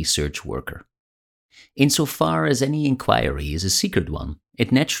individual research worker. Insofar as any inquiry is a secret one,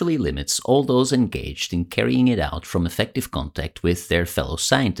 it naturally limits all those engaged in carrying it out from effective contact with their fellow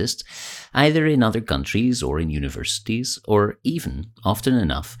scientists, either in other countries or in universities, or even, often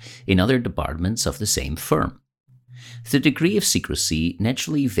enough, in other departments of the same firm. The degree of secrecy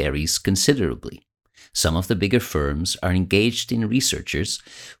naturally varies considerably. Some of the bigger firms are engaged in researchers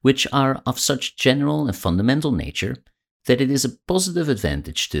which are of such general and fundamental nature that it is a positive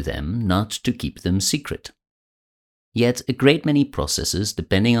advantage to them not to keep them secret. Yet a great many processes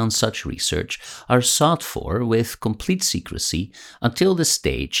depending on such research are sought for with complete secrecy until the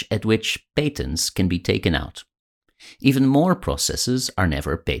stage at which patents can be taken out. Even more processes are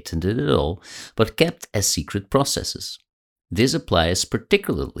never patented at all, but kept as secret processes. This applies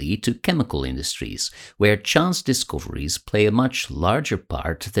particularly to chemical industries, where chance discoveries play a much larger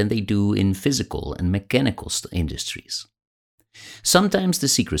part than they do in physical and mechanical industries. Sometimes the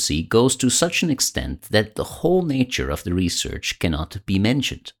secrecy goes to such an extent that the whole nature of the research cannot be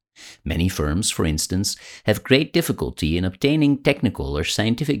mentioned. Many firms, for instance, have great difficulty in obtaining technical or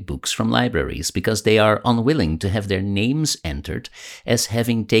scientific books from libraries because they are unwilling to have their names entered as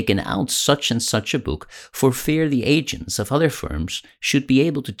having taken out such and such a book for fear the agents of other firms should be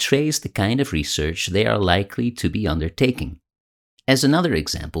able to trace the kind of research they are likely to be undertaking. As another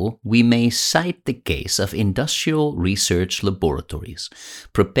example, we may cite the case of industrial research laboratories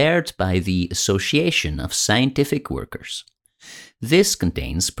prepared by the Association of Scientific Workers. This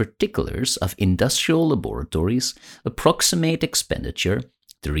contains particulars of industrial laboratories, approximate expenditure,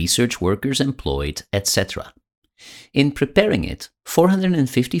 the research workers employed, etc. In preparing it,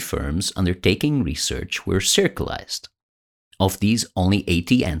 450 firms undertaking research were circularized. Of these, only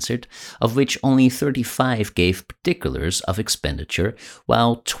 80 answered, of which only 35 gave particulars of expenditure,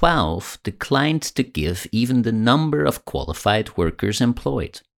 while 12 declined to give even the number of qualified workers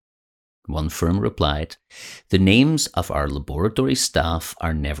employed. One firm replied, "The names of our laboratory staff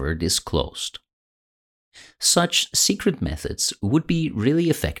are never disclosed." Such secret methods would be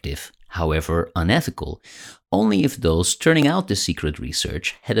really effective, however unethical, only if those turning out the secret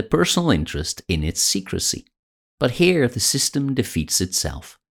research had a personal interest in its secrecy. But here the system defeats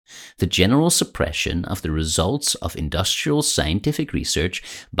itself. The general suppression of the results of industrial scientific research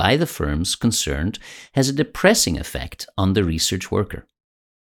by the firms concerned has a depressing effect on the research worker.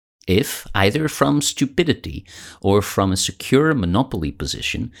 If, either from stupidity or from a secure monopoly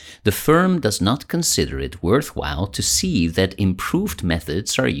position, the firm does not consider it worthwhile to see that improved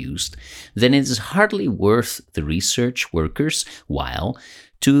methods are used, then it is hardly worth the research worker's while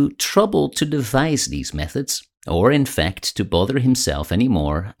to trouble to devise these methods, or in fact to bother himself any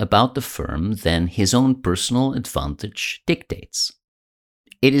more about the firm than his own personal advantage dictates.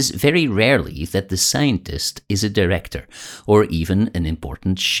 It is very rarely that the scientist is a director or even an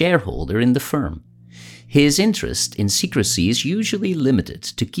important shareholder in the firm. His interest in secrecy is usually limited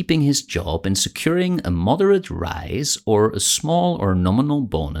to keeping his job and securing a moderate rise or a small or nominal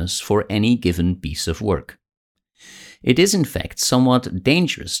bonus for any given piece of work. It is in fact somewhat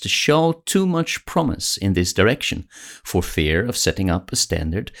dangerous to show too much promise in this direction, for fear of setting up a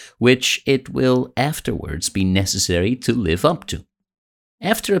standard which it will afterwards be necessary to live up to.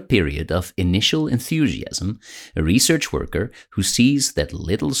 After a period of initial enthusiasm, a research worker who sees that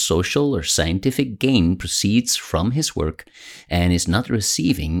little social or scientific gain proceeds from his work and is not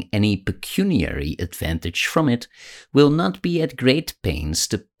receiving any pecuniary advantage from it will not be at great pains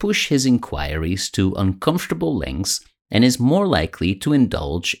to push his inquiries to uncomfortable lengths and is more likely to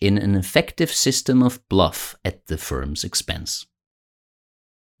indulge in an effective system of bluff at the firm's expense.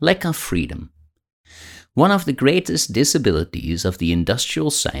 Lack of freedom. One of the greatest disabilities of the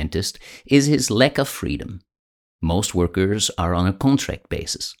industrial scientist is his lack of freedom. Most workers are on a contract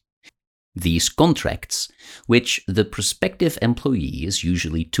basis. These contracts, which the prospective employee is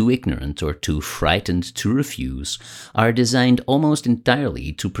usually too ignorant or too frightened to refuse, are designed almost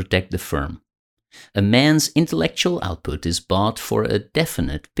entirely to protect the firm. A man's intellectual output is bought for a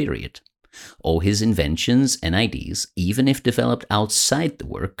definite period. All his inventions and ideas, even if developed outside the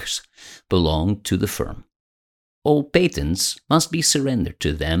works, belong to the firm. All patents must be surrendered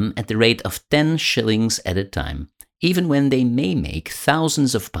to them at the rate of 10 shillings at a time, even when they may make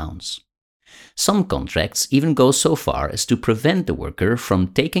thousands of pounds. Some contracts even go so far as to prevent the worker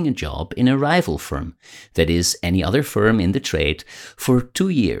from taking a job in a rival firm, that is, any other firm in the trade, for 2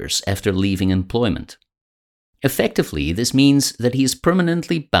 years after leaving employment. Effectively, this means that he is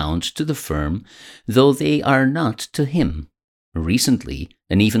permanently bound to the firm, though they are not to him. Recently,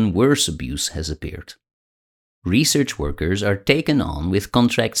 an even worse abuse has appeared. Research workers are taken on with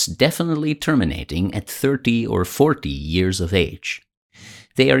contracts definitely terminating at 30 or 40 years of age.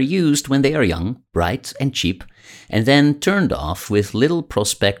 They are used when they are young, bright, and cheap, and then turned off with little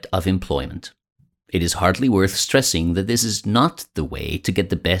prospect of employment. It is hardly worth stressing that this is not the way to get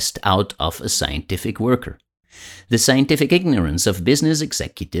the best out of a scientific worker. The scientific ignorance of business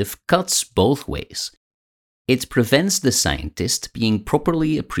executive cuts both ways. It prevents the scientist being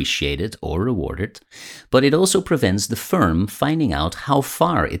properly appreciated or rewarded, but it also prevents the firm finding out how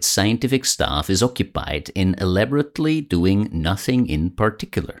far its scientific staff is occupied in elaborately doing nothing in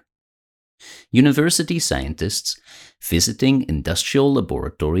particular. University scientists visiting industrial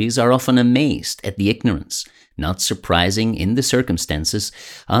laboratories are often amazed at the ignorance, not surprising in the circumstances,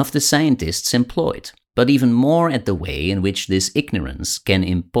 of the scientists employed, but even more at the way in which this ignorance can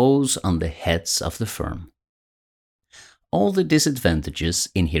impose on the heads of the firm. All the disadvantages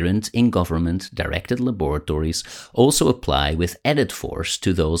inherent in government-directed laboratories also apply with added force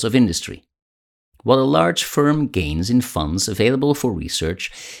to those of industry. What a large firm gains in funds available for research,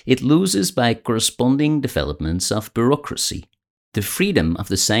 it loses by corresponding developments of bureaucracy. The freedom of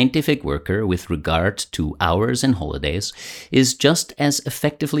the scientific worker with regard to hours and holidays is just as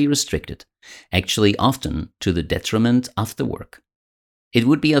effectively restricted, actually often to the detriment of the work. It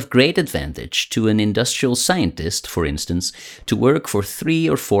would be of great advantage to an industrial scientist, for instance, to work for 3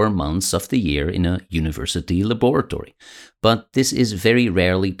 or 4 months of the year in a university laboratory, but this is very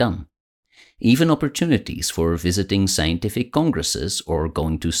rarely done. Even opportunities for visiting scientific congresses or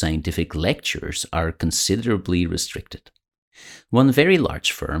going to scientific lectures are considerably restricted. One very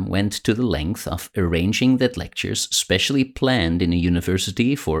large firm went to the length of arranging that lectures specially planned in a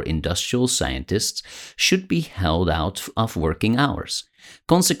university for industrial scientists should be held out of working hours,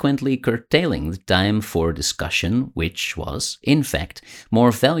 consequently curtailing the time for discussion, which was, in fact,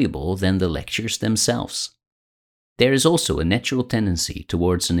 more valuable than the lectures themselves. There is also a natural tendency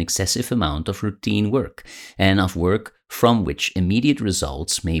towards an excessive amount of routine work, and of work from which immediate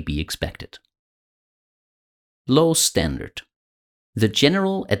results may be expected. Low standard. The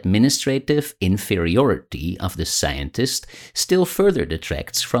general administrative inferiority of the scientist still further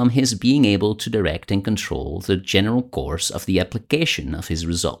detracts from his being able to direct and control the general course of the application of his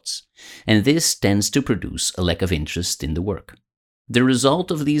results, and this tends to produce a lack of interest in the work. The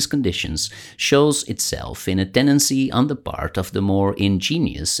result of these conditions shows itself in a tendency on the part of the more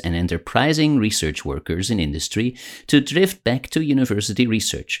ingenious and enterprising research workers in industry to drift back to university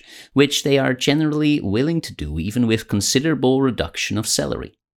research, which they are generally willing to do even with considerable reduction of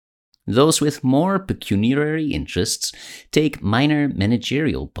salary. Those with more pecuniary interests take minor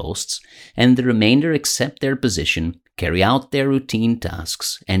managerial posts, and the remainder accept their position, carry out their routine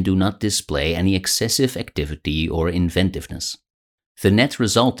tasks, and do not display any excessive activity or inventiveness. The net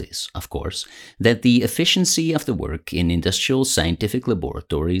result is, of course, that the efficiency of the work in industrial scientific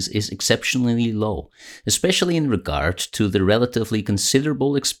laboratories is exceptionally low, especially in regard to the relatively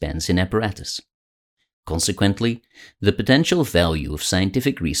considerable expense in apparatus. Consequently, the potential value of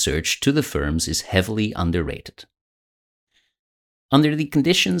scientific research to the firms is heavily underrated. Under the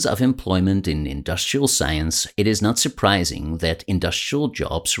conditions of employment in industrial science, it is not surprising that industrial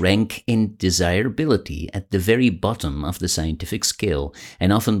jobs rank in desirability at the very bottom of the scientific scale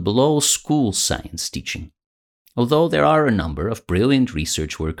and often below school science teaching. Although there are a number of brilliant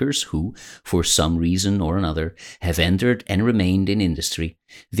research workers who, for some reason or another, have entered and remained in industry,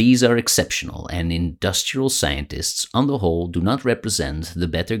 these are exceptional, and industrial scientists on the whole do not represent the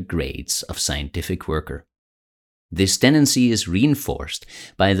better grades of scientific worker. This tendency is reinforced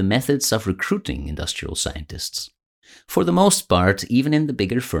by the methods of recruiting industrial scientists. For the most part, even in the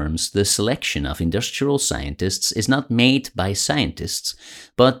bigger firms, the selection of industrial scientists is not made by scientists,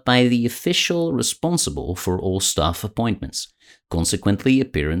 but by the official responsible for all staff appointments. Consequently,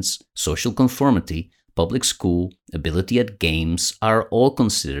 appearance, social conformity, public school, ability at games are all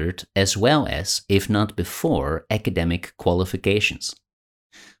considered as well as, if not before, academic qualifications.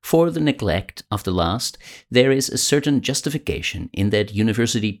 For the neglect of the last, there is a certain justification in that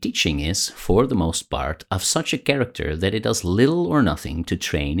university teaching is, for the most part, of such a character that it does little or nothing to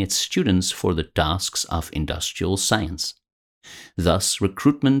train its students for the tasks of industrial science. Thus,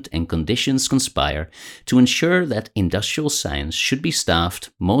 recruitment and conditions conspire to ensure that industrial science should be staffed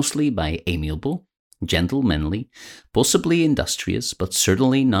mostly by amiable, gentlemanly, possibly industrious, but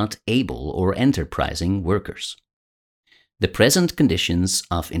certainly not able or enterprising workers. The present conditions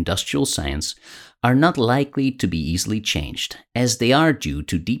of industrial science are not likely to be easily changed, as they are due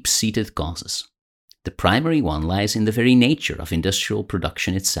to deep-seated causes. The primary one lies in the very nature of industrial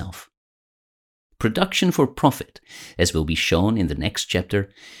production itself. Production for profit, as will be shown in the next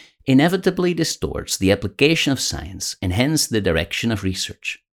chapter, inevitably distorts the application of science and hence the direction of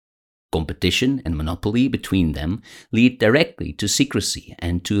research. Competition and monopoly between them lead directly to secrecy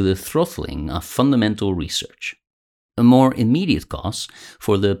and to the throttling of fundamental research. A more immediate cause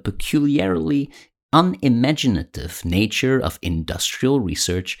for the peculiarly unimaginative nature of industrial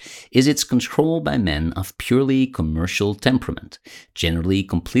research is its control by men of purely commercial temperament, generally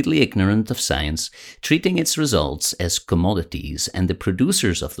completely ignorant of science, treating its results as commodities and the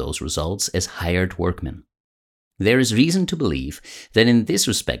producers of those results as hired workmen. There is reason to believe that in this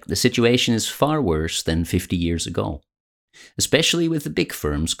respect the situation is far worse than 50 years ago. Especially with the big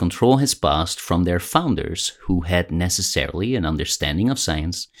firms, control has passed from their founders, who had necessarily an understanding of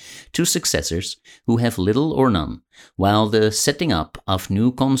science, to successors who have little or none, while the setting up of new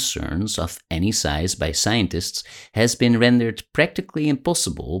concerns of any size by scientists has been rendered practically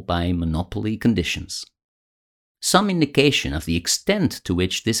impossible by monopoly conditions. Some indication of the extent to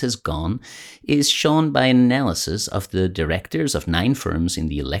which this has gone is shown by an analysis of the directors of 9 firms in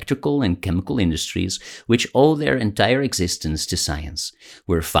the electrical and chemical industries which owe their entire existence to science,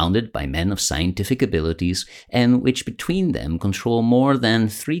 were founded by men of scientific abilities, and which between them control more than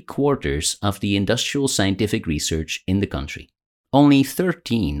 3/4 of the industrial scientific research in the country. Only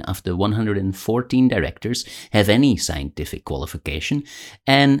 13 of the 114 directors have any scientific qualification,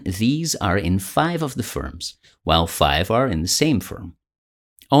 and these are in 5 of the firms, while 5 are in the same firm.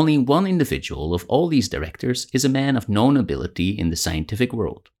 Only one individual of all these directors is a man of known ability in the scientific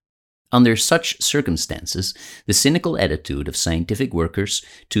world. Under such circumstances, the cynical attitude of scientific workers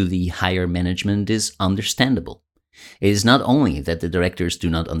to the higher management is understandable. It is not only that the directors do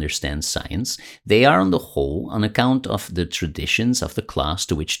not understand science, they are on the whole, on account of the traditions of the class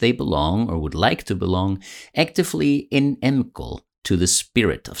to which they belong or would like to belong, actively inimical to the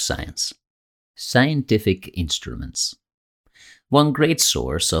spirit of science. Scientific instruments. One great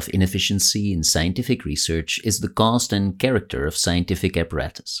source of inefficiency in scientific research is the cost and character of scientific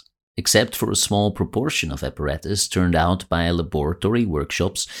apparatus. Except for a small proportion of apparatus turned out by laboratory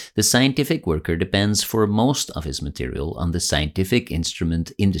workshops, the scientific worker depends for most of his material on the scientific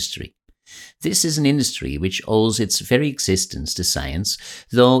instrument industry. This is an industry which owes its very existence to science,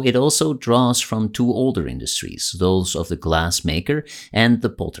 though it also draws from two older industries, those of the glass maker and the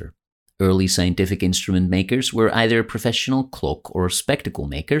potter. Early scientific instrument makers were either professional cloak or spectacle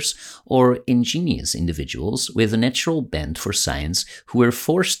makers, or ingenious individuals with a natural bent for science who were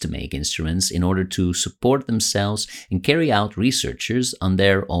forced to make instruments in order to support themselves and carry out researches on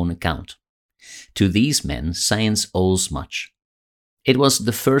their own account. To these men, science owes much. It was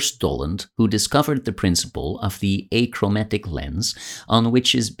the first Doland who discovered the principle of the achromatic lens, on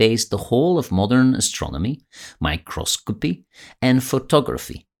which is based the whole of modern astronomy, microscopy, and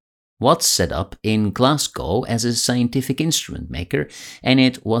photography. Watts set up in Glasgow as a scientific instrument maker, and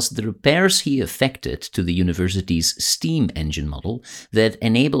it was the repairs he effected to the university's steam engine model that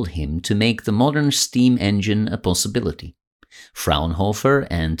enabled him to make the modern steam engine a possibility. Fraunhofer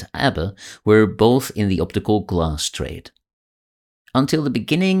and Abbe were both in the optical glass trade. Until the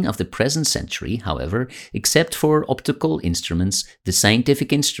beginning of the present century, however, except for optical instruments, the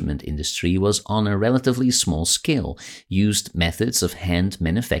scientific instrument industry was on a relatively small scale, used methods of hand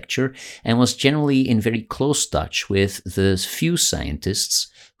manufacture, and was generally in very close touch with the few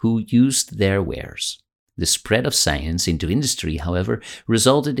scientists who used their wares. The spread of science into industry, however,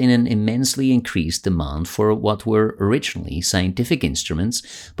 resulted in an immensely increased demand for what were originally scientific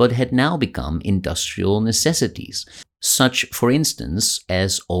instruments, but had now become industrial necessities, such, for instance,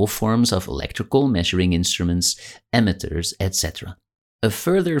 as all forms of electrical measuring instruments, ammeters, etc. A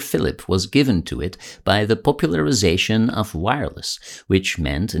further fillip was given to it by the popularization of wireless, which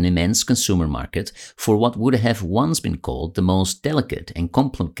meant an immense consumer market for what would have once been called the most delicate and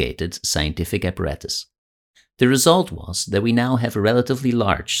complicated scientific apparatus. The result was that we now have a relatively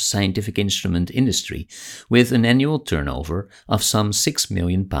large scientific instrument industry with an annual turnover of some £6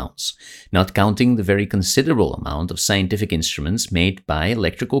 million, not counting the very considerable amount of scientific instruments made by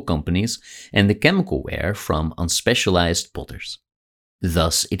electrical companies and the chemical ware from unspecialized potters.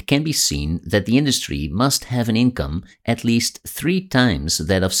 Thus, it can be seen that the industry must have an income at least 3 times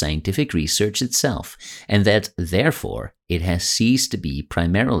that of scientific research itself, and that, therefore, it has ceased to be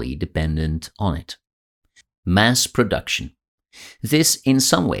primarily dependent on it. Mass production. This, in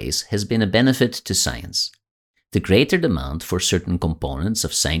some ways, has been a benefit to science. The greater demand for certain components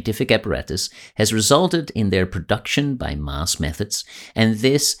of scientific apparatus has resulted in their production by mass methods, and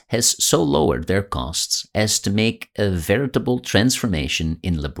this has so lowered their costs as to make a veritable transformation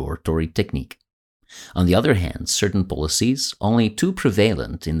in laboratory technique. On the other hand, certain policies, only too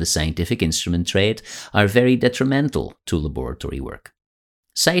prevalent in the scientific instrument trade, are very detrimental to laboratory work.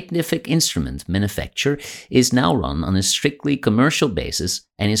 Scientific instrument manufacture is now run on a strictly commercial basis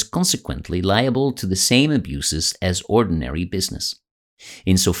and is consequently liable to the same abuses as ordinary business.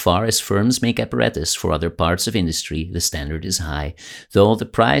 Insofar as firms make apparatus for other parts of industry, the standard is high, though the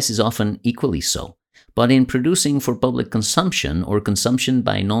price is often equally so. But in producing for public consumption or consumption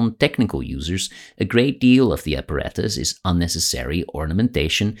by non-technical users, a great deal of the apparatus is unnecessary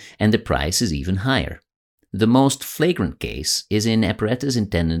ornamentation and the price is even higher. The most flagrant case is in apparatus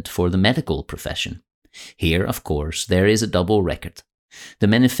intended for the medical profession. Here, of course, there is a double record. The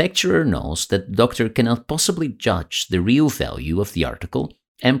manufacturer knows that the doctor cannot possibly judge the real value of the article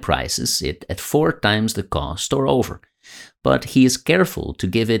and prices it at 4 times the cost or over, but he is careful to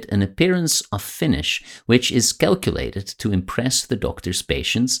give it an appearance of finish which is calculated to impress the doctor's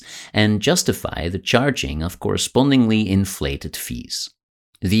patients and justify the charging of correspondingly inflated fees.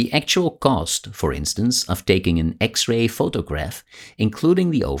 The actual cost, for instance, of taking an X-ray photograph, including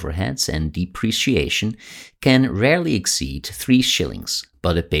the overheads and depreciation, can rarely exceed 3 shillings,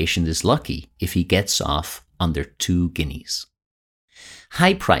 but a patient is lucky if he gets off under 2 guineas.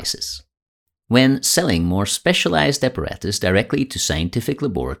 High prices. When selling more specialized apparatus directly to scientific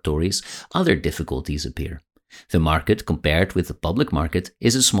laboratories, other difficulties appear. The market, compared with the public market,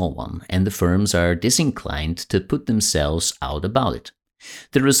 is a small one, and the firms are disinclined to put themselves out about it.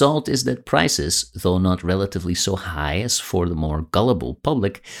 The result is that prices, though not relatively so high as for the more gullible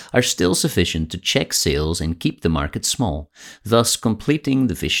public, are still sufficient to check sales and keep the market small, thus completing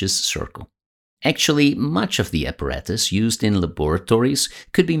the vicious circle. Actually, much of the apparatus used in laboratories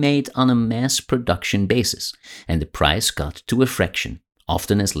could be made on a mass production basis, and the price cut to a fraction,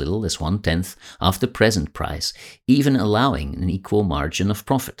 often as little as 1/10 of the present price, even allowing an equal margin of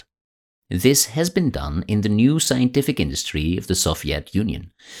profit. This has been done in the new scientific industry of the Soviet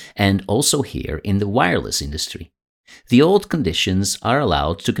Union, and also here in the wireless industry. The old conditions are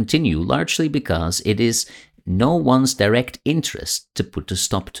allowed to continue largely because it is no one's direct interest to put a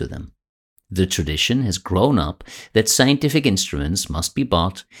stop to them. The tradition has grown up that scientific instruments must be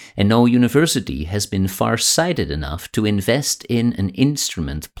bought, and no university has been far-sighted enough to invest in an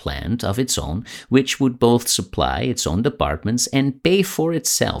instrument plant of its own, which would both supply its own departments and pay for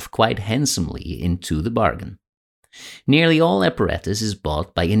itself quite handsomely into the bargain. Nearly all apparatus is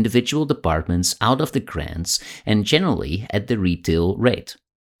bought by individual departments out of the grants and generally at the retail rate.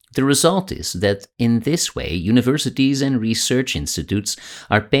 The result is that in this way, universities and research institutes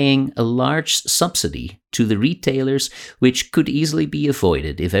are paying a large subsidy to the retailers, which could easily be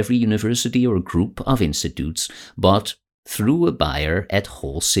avoided if every university or group of institutes bought through a buyer at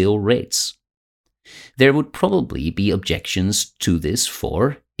wholesale rates. There would probably be objections to this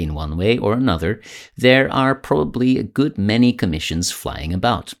for, in one way or another, there are probably a good many commissions flying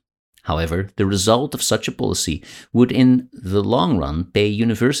about. However, the result of such a policy would in the long run pay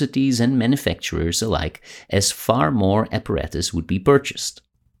universities and manufacturers alike, as far more apparatus would be purchased.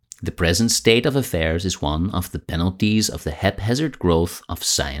 The present state of affairs is one of the penalties of the haphazard growth of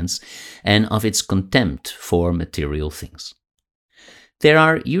science and of its contempt for material things. There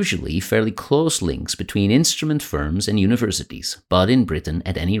are usually fairly close links between instrument firms and universities, but in Britain,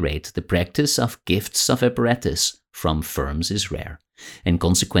 at any rate, the practice of gifts of apparatus from firms is rare, and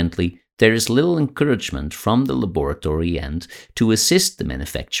consequently there is little encouragement from the laboratory end to assist the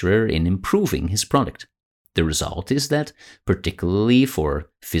manufacturer in improving his product. The result is that, particularly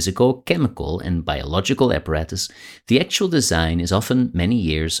for physical, chemical, and biological apparatus, the actual design is often many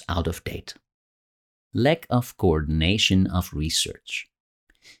years out of date. Lack of coordination of research.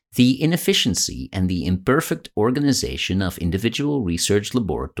 The inefficiency and the imperfect organization of individual research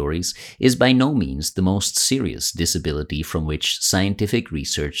laboratories is by no means the most serious disability from which scientific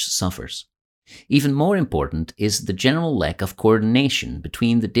research suffers. Even more important is the general lack of coordination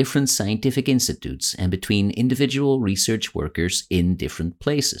between the different scientific institutes and between individual research workers in different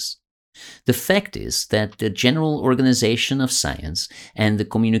places. The fact is that the general organization of science and the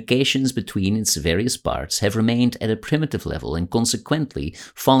communications between its various parts have remained at a primitive level and consequently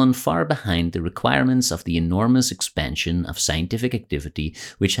fallen far behind the requirements of the enormous expansion of scientific activity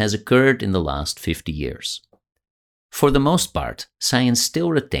which has occurred in the last 50 years. For the most part, science still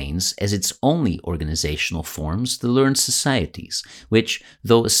retains as its only organizational forms the learned societies, which,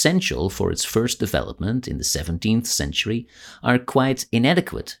 though essential for its first development in the 17th century, are quite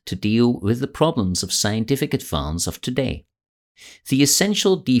inadequate to deal with the problems of scientific advance of today. The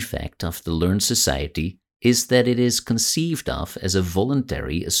essential defect of the learned society is that it is conceived of as a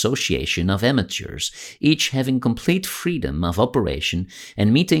voluntary association of amateurs, each having complete freedom of operation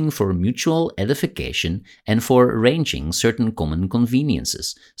and meeting for mutual edification and for arranging certain common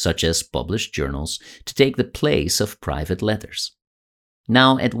conveniences, such as published journals, to take the place of private letters.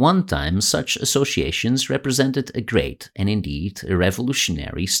 Now, at one time, such associations represented a great, and indeed a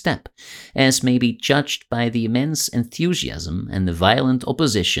revolutionary step, as may be judged by the immense enthusiasm and the violent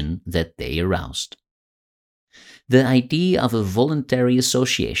opposition that they aroused. The idea of a voluntary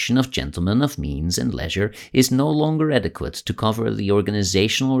association of gentlemen of means and leisure is no longer adequate to cover the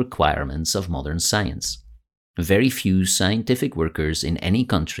organizational requirements of modern science. Very few scientific workers in any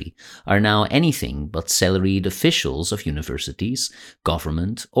country are now anything but salaried officials of universities,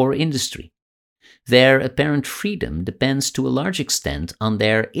 government, or industry. Their apparent freedom depends to a large extent on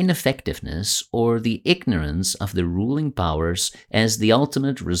their ineffectiveness or the ignorance of the ruling powers as the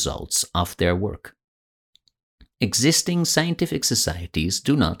ultimate results of their work. Existing scientific societies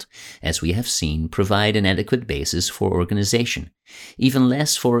do not, as we have seen, provide an adequate basis for organization, even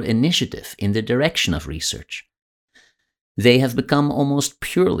less for initiative in the direction of research. They have become almost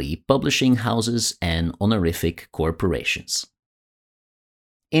purely publishing houses and honorific corporations.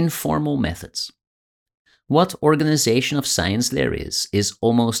 Informal methods. What organization of science there is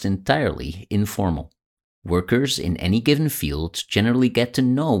almost entirely informal. Workers in any given field generally get to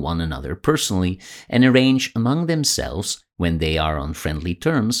know one another personally and arrange among themselves, when they are on friendly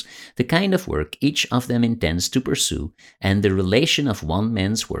terms, the kind of work each of them intends to pursue and the relation of one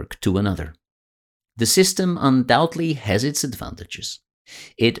man's work to another. The system undoubtedly has its advantages.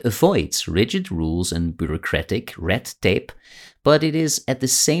 It avoids rigid rules and bureaucratic red tape, but it is at the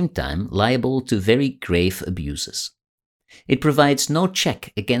same time liable to very grave abuses. It provides no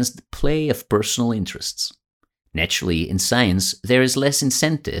check against the play of personal interests. Naturally, in science, there is less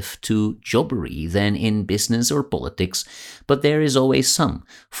incentive to jobbery than in business or politics, but there is always some,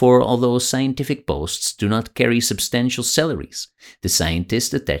 for although scientific posts do not carry substantial salaries, the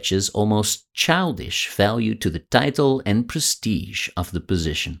scientist attaches almost childish value to the title and prestige of the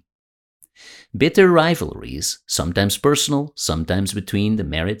position. Bitter rivalries, sometimes personal, sometimes between the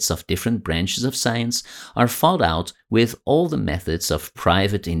merits of different branches of science, are fought out with all the methods of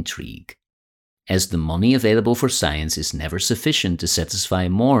private intrigue. As the money available for science is never sufficient to satisfy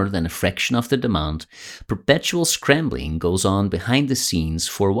more than a fraction of the demand, perpetual scrambling goes on behind the scenes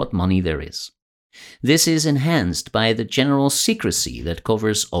for what money there is. This is enhanced by the general secrecy that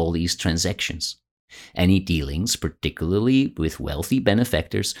covers all these transactions. Any dealings, particularly with wealthy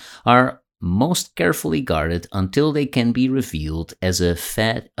benefactors, are most carefully guarded until they can be revealed as a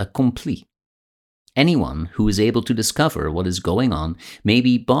fait accompli. Anyone who is able to discover what is going on may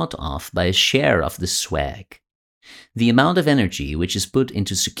be bought off by a share of the swag. The amount of energy which is put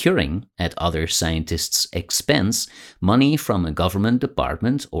into securing, at other scientists' expense, money from a government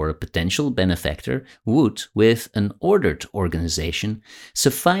department or a potential benefactor would, with an ordered organization,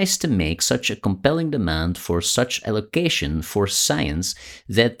 suffice to make such a compelling demand for such allocation for science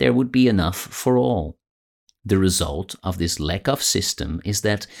that there would be enough for all. The result of this lack of system is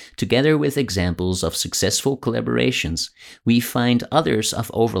that, together with examples of successful collaborations, we find others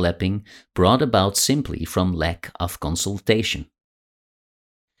of overlapping brought about simply from lack of consultation.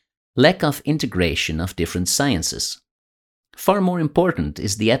 Lack of integration of different sciences. Far more important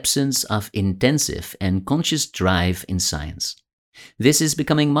is the absence of intensive and conscious drive in science. This is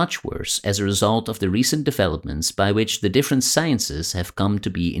becoming much worse as a result of the recent developments by which the different sciences have come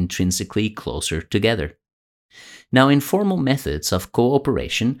to be intrinsically closer together. Now, informal methods of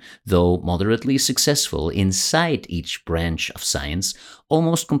cooperation, though moderately successful inside each branch of science,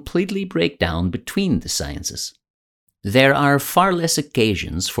 almost completely break down between the sciences. There are far less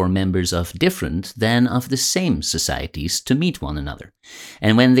occasions for members of different than of the same societies to meet one another,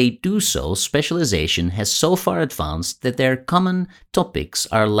 and when they do so, specialization has so far advanced that their common topics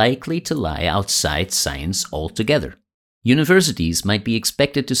are likely to lie outside science altogether. Universities might be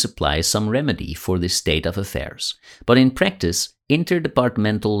expected to supply some remedy for this state of affairs, but in practice,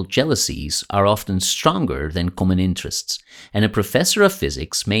 interdepartmental jealousies are often stronger than common interests, and a professor of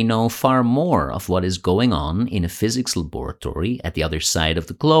physics may know far more of what is going on in a physics laboratory at the other side of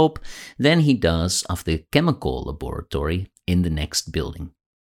the globe than he does of the chemical laboratory in the next building.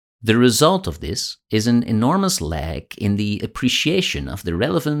 The result of this is an enormous lag in the appreciation of the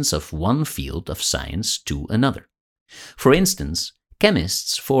relevance of one field of science to another. For instance,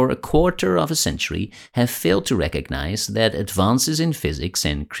 chemists for a quarter of a century have failed to recognize that advances in physics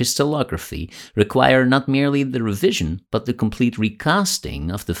and crystallography require not merely the revision but the complete recasting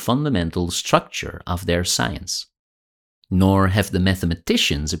of the fundamental structure of their science. Nor have the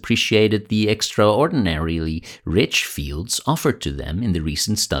mathematicians appreciated the extraordinarily rich fields offered to them in the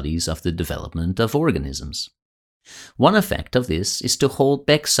recent studies of the development of organisms. One effect of this is to hold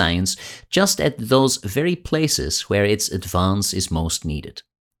back science just at those very places where its advance is most needed,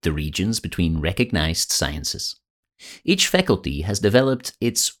 the regions between recognized sciences. Each faculty has developed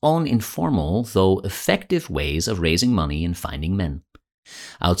its own informal, though effective ways of raising money and finding men.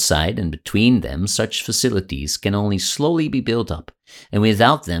 Outside and between them, such facilities can only slowly be built up, and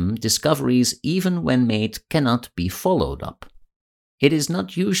without them, discoveries, even when made, cannot be followed up. It is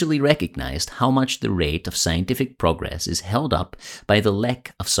not usually recognized how much the rate of scientific progress is held up by the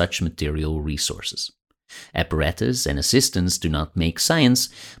lack of such material resources. Apparatus and assistants do not make science,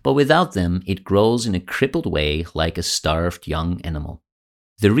 but without them it grows in a crippled way like a starved young animal.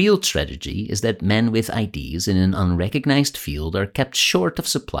 The real tragedy is that men with ideas in an unrecognized field are kept short of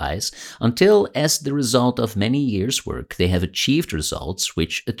supplies until, as the result of many years' work, they have achieved results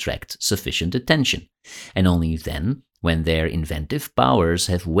which attract sufficient attention, and only then, when their inventive powers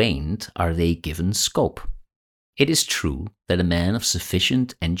have waned, are they given scope. It is true that a man of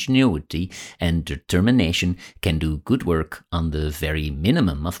sufficient ingenuity and determination can do good work on the very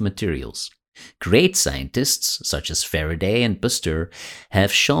minimum of materials. Great scientists, such as Faraday and Pasteur,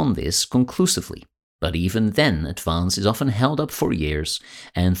 have shown this conclusively, but even then advance is often held up for years,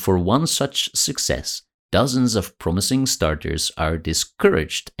 and for one such success, dozens of promising starters are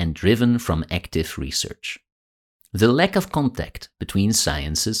discouraged and driven from active research. The lack of contact between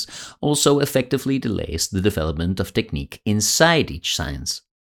sciences also effectively delays the development of technique inside each science.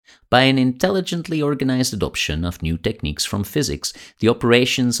 By an intelligently organized adoption of new techniques from physics, the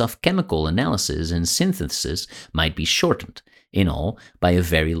operations of chemical analysis and synthesis might be shortened, in all, by a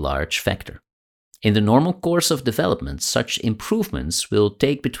very large factor. In the normal course of development, such improvements will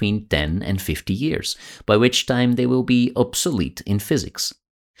take between 10 and 50 years, by which time they will be obsolete in physics.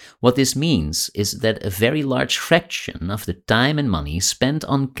 What this means is that a very large fraction of the time and money spent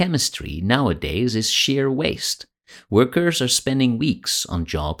on chemistry nowadays is sheer waste. Workers are spending weeks on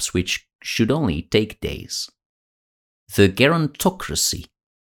jobs which should only take days. The gerontocracy.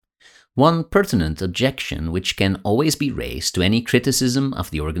 One pertinent objection which can always be raised to any criticism of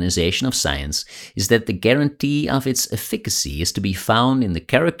the organization of science is that the guarantee of its efficacy is to be found in the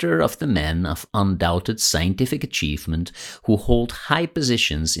character of the men of undoubted scientific achievement who hold high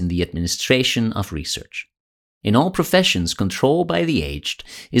positions in the administration of research. In all professions, control by the aged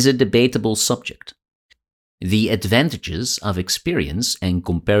is a debatable subject. The advantages of experience and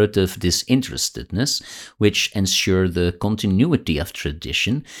comparative disinterestedness, which ensure the continuity of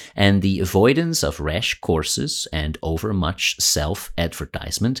tradition and the avoidance of rash courses and overmuch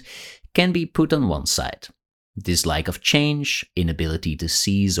self-advertisement, can be put on one side. Dislike of change, inability to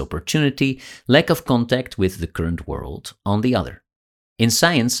seize opportunity, lack of contact with the current world on the other. In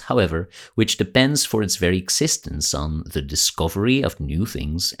science, however, which depends for its very existence on the discovery of new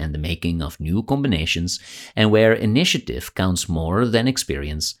things and the making of new combinations, and where initiative counts more than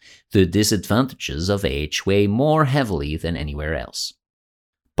experience, the disadvantages of age weigh more heavily than anywhere else.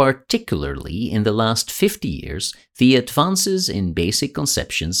 Particularly in the last 50 years, the advances in basic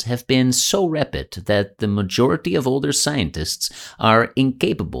conceptions have been so rapid that the majority of older scientists are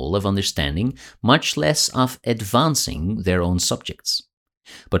incapable of understanding, much less of advancing their own subjects.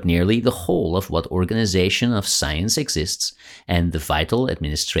 But nearly the whole of what organization of science exists and the vital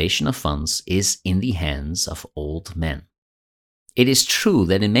administration of funds is in the hands of old men. It is true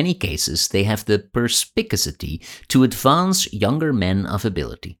that in many cases they have the perspicacity to advance younger men of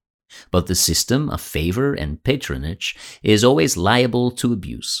ability, but the system of favor and patronage is always liable to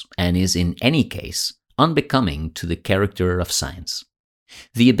abuse and is in any case unbecoming to the character of science.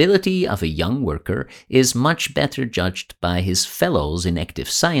 The ability of a young worker is much better judged by his fellows in active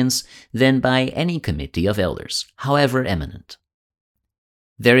science than by any committee of elders, however eminent.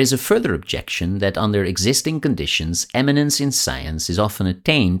 There is a further objection that under existing conditions, eminence in science is often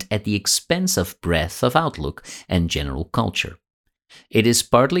attained at the expense of breadth of outlook and general culture. It is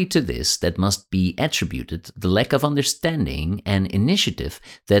partly to this that must be attributed the lack of understanding and initiative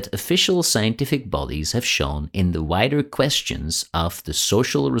that official scientific bodies have shown in the wider questions of the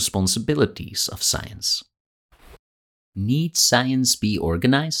social responsibilities of science. Need science be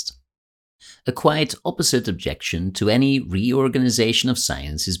organized? A quite opposite objection to any reorganization of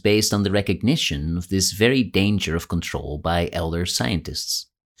science is based on the recognition of this very danger of control by elder scientists.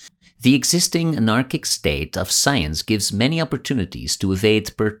 The existing anarchic state of science gives many opportunities to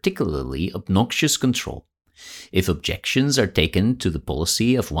evade particularly obnoxious control. If objections are taken to the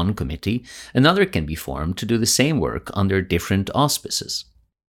policy of one committee, another can be formed to do the same work under different auspices.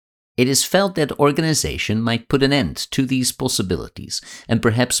 It is felt that organization might put an end to these possibilities and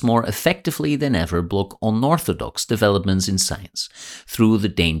perhaps more effectively than ever block unorthodox developments in science, through the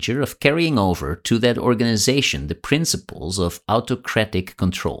danger of carrying over to that organization the principles of autocratic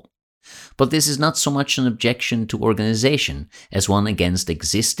control. But this is not so much an objection to organization as one against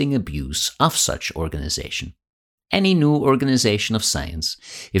existing abuse of such organization. Any new organization of science,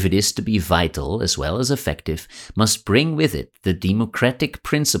 if it is to be vital as well as effective, must bring with it the democratic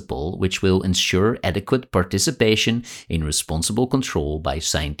principle which will ensure adequate participation in responsible control by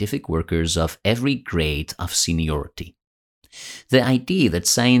scientific workers of every grade of seniority. The idea that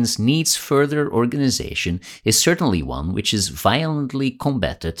science needs further organization is certainly one which is violently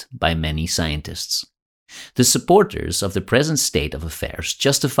combated by many scientists. The supporters of the present state of affairs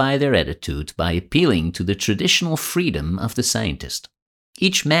justify their attitude by appealing to the traditional freedom of the scientist.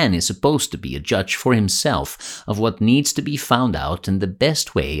 Each man is supposed to be a judge for himself of what needs to be found out and the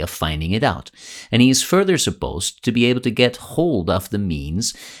best way of finding it out, and he is further supposed to be able to get hold of the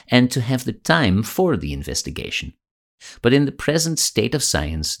means and to have the time for the investigation. But in the present state of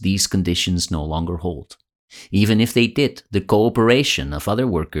science, these conditions no longer hold. Even if they did, the cooperation of other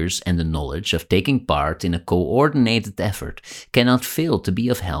workers and the knowledge of taking part in a coordinated effort cannot fail to be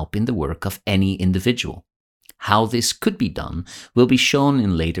of help in the work of any individual. How this could be done will be shown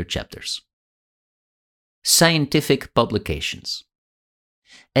in later chapters. Scientific publications.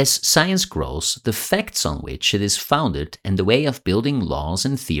 As science grows, the facts on which it is founded and the way of building laws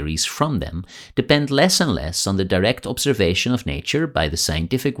and theories from them depend less and less on the direct observation of nature by the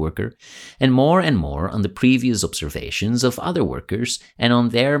scientific worker, and more on the previous observations of other workers and on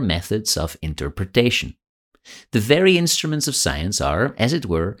their methods of interpretation. The very instruments of science are, as it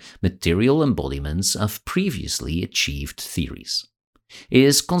were, material embodiments of previously achieved theories. It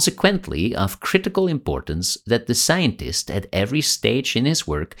is consequently of critical importance that the scientist at every stage in his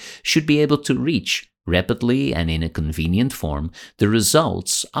work should be able to reach, rapidly and in a convenient form, the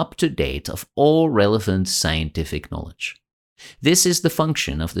results up to date of all relevant scientific knowledge. This is the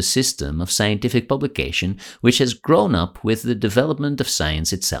function of the system of scientific publication which has grown up with the development of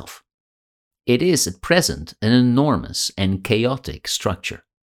science itself. It is at present an enormous and chaotic structure.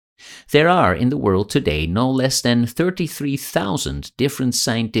 There are in the world today no less than 33,000 different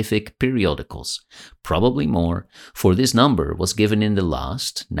scientific periodicals, probably more, for this number was given in the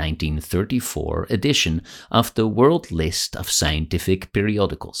last, 1934 edition of the World List of Scientific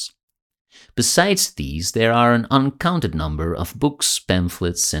Periodicals. Besides these, there are an uncounted number of books,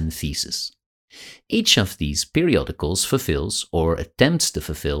 pamphlets, and theses. Each of these periodicals fulfills, or attempts to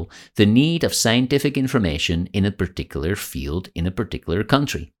fulfill, the need of scientific information in a particular field in a particular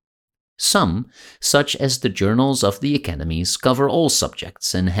country. Some, such as the journals of the academies, cover all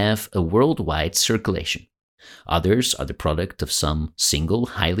subjects and have a worldwide circulation. Others are the product of some single,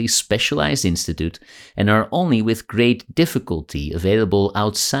 highly specialized institute and are only with great difficulty available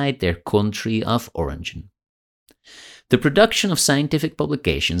outside their country of origin. The production of scientific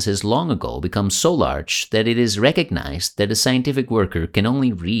publications has long ago become so large that it is recognized that a scientific worker can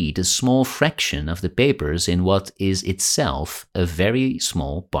only read a small fraction of the papers in what is itself a very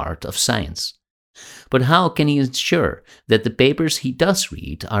small part of science. But how can he ensure that the papers he does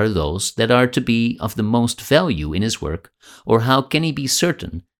read are those that are to be of the most value in his work, or how can he be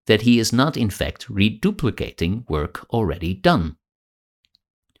certain that he is not in fact reduplicating work already done?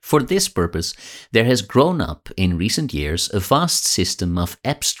 For this purpose, there has grown up in recent years a vast system of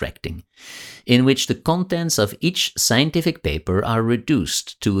abstracting, in which the contents of each scientific paper are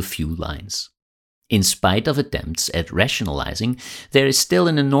reduced to a few lines. In spite of attempts at rationalizing, there is still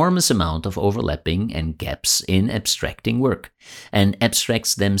an enormous amount of overlapping and gaps in abstracting work, and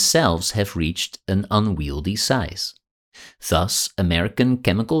abstracts themselves have reached an unwieldy size. Thus, American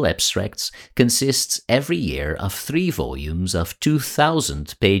Chemical Abstracts consists every year of 3 volumes of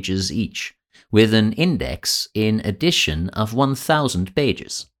 2,000 pages each, with an index in addition of 1,000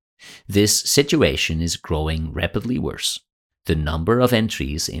 pages. This situation is growing rapidly worse. The number of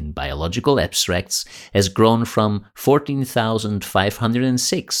entries in biological abstracts has grown from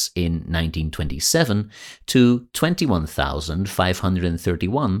 14,506 in 1927 to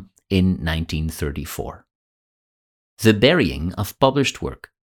 21,531 in 1934. The burying of published work.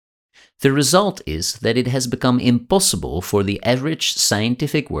 The result is that it has become impossible for the average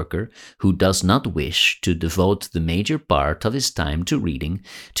scientific worker who does not wish to devote the major part of his time to reading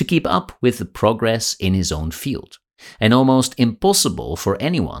to keep up with the progress in his own field, and almost impossible for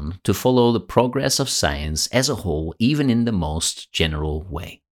anyone to follow the progress of science as a whole, even in the most general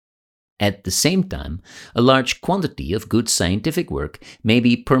way. At the same time, a large quantity of good scientific work may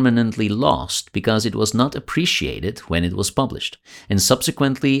be permanently lost because it was not appreciated when it was published, and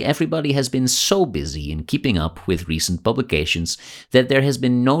subsequently everybody has been so busy in keeping up with recent publications that there has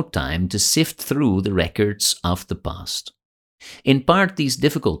been no time to sift through the records of the past. In part, these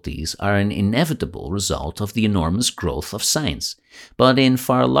difficulties are an inevitable result of the enormous growth of science, but in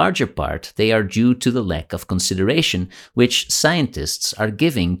far larger part they are due to the lack of consideration which scientists are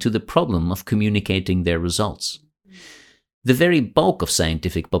giving to the problem of communicating their results. The very bulk of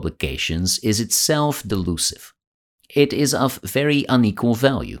scientific publications is itself delusive. It is of very unequal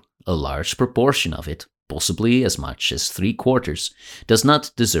value. A large proportion of it, possibly as much as 3/4, does not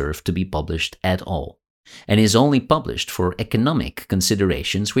deserve to be published at all, and is only published for economic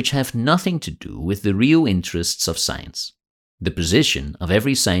considerations which have nothing to do with the real interests of science. The position of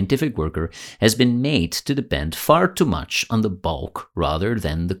every scientific worker has been made to depend far too much on the bulk rather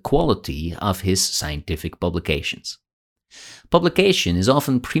than the quality of his scientific publications. Publication is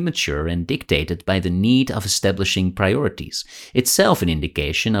often premature and dictated by the need of establishing priorities, itself an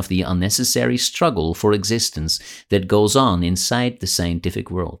indication of the unnecessary struggle for existence that goes on inside the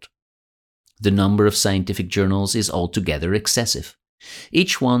scientific world. The number of scientific journals is altogether excessive.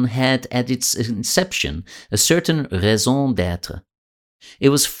 Each one had at its inception a certain raison d'être. It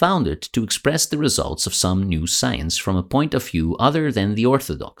was founded to express the results of some new science from a point of view other than the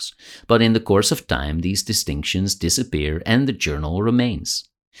orthodox, but in the course of time these distinctions disappear and the journal remains.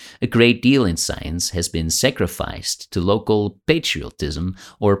 A great deal in science has been sacrificed to local patriotism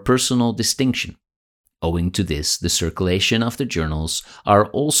or personal distinction. Owing to this, the circulation of the journals are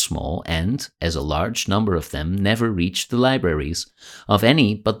all small and, as a large number of them never reach the libraries of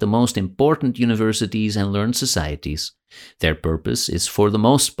any but the most important universities and learned societies, their purpose is for the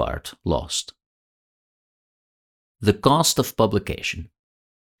most part lost. The cost of publication.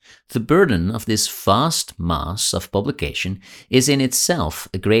 The burden of this vast mass of publication is in itself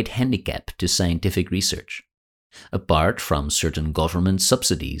a great handicap to scientific research. Apart from certain government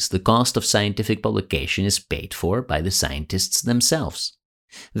subsidies, the cost of scientific publication is paid for by the scientists themselves.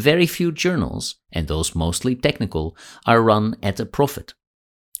 Very few journals, and those mostly technical, are run at a profit.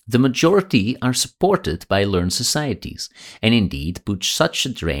 The majority are supported by learned societies, and indeed put such a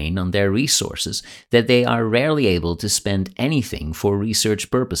drain on their resources that they are rarely able to spend anything for research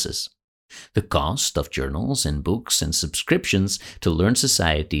purposes. The cost of journals and books and subscriptions to learned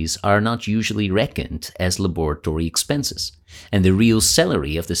societies are not usually reckoned as laboratory expenses, and the real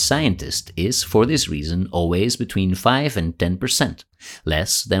salary of the scientist is, for this reason, always between 5 and 10%,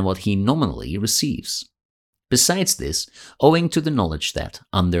 less than what he nominally receives. Besides this, owing to the knowledge that,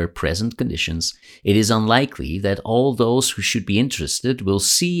 under present conditions, it is unlikely that all those who should be interested will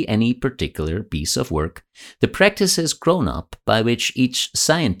see any particular piece of work, the practice has grown up by which each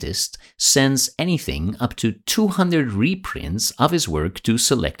scientist sends anything up to 200 reprints of his work to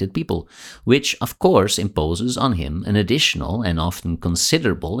selected people, which of course imposes on him an additional and often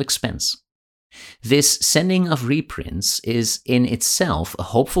considerable expense. This sending of reprints is in itself a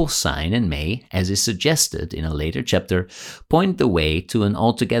hopeful sign and may, as is suggested in a later chapter, point the way to an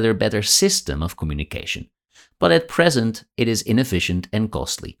altogether better system of communication. But at present it is inefficient and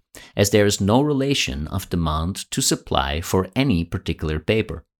costly, as there is no relation of demand to supply for any particular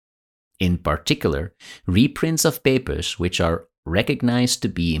paper. In particular, reprints of papers which are recognized to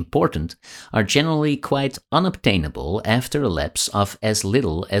be important are generally quite unobtainable after a lapse of as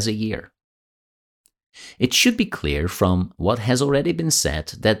little as a year. It should be clear from what has already been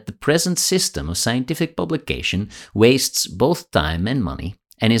said that the present system of scientific publication wastes both time and money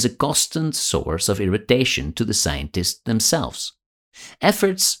and is a constant source of irritation to the scientists themselves.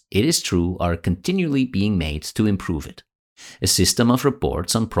 Efforts, it is true, are continually being made to improve it. A system of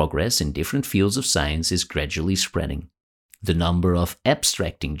reports on progress in different fields of science is gradually spreading. The number of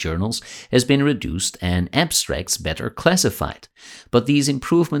abstracting journals has been reduced and abstracts better classified, but these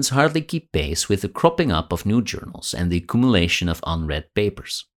improvements hardly keep pace with the cropping up of new journals and the accumulation of unread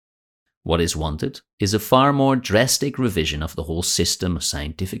papers. What is wanted is a far more drastic revision of the whole system of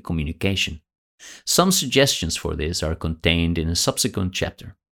scientific communication. Some suggestions for this are contained in a subsequent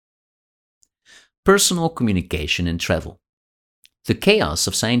chapter. Personal communication and travel. The chaos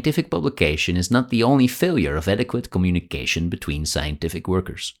of scientific publication is not the only failure of adequate communication between scientific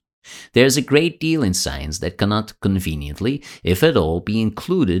workers. There is a great deal in science that cannot conveniently, if at all, be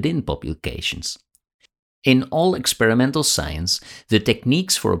included in publications. In all experimental science, the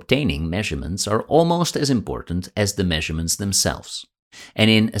techniques for obtaining measurements are almost as important as the measurements themselves. And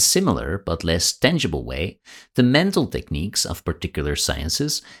in a similar but less tangible way, the mental techniques of particular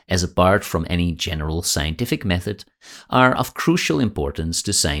sciences, as apart from any general scientific method, are of crucial importance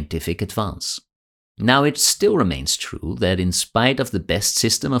to scientific advance. Now it still remains true that in spite of the best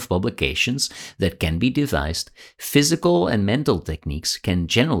system of publications that can be devised, physical and mental techniques can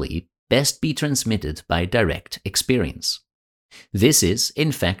generally best be transmitted by direct experience. This is,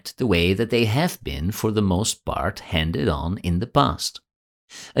 in fact, the way that they have been for the most part handed on in the past.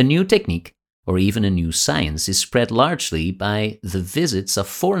 A new technique, or even a new science, is spread largely by the visits of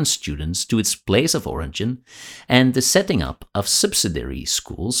foreign students to its place of origin and the setting up of subsidiary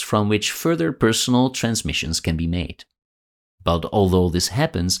schools from which further personal transmissions can be made. But although this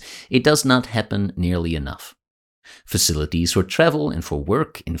happens, it does not happen nearly enough. Facilities for travel and for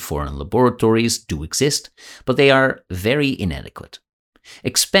work in foreign laboratories do exist, but they are very inadequate.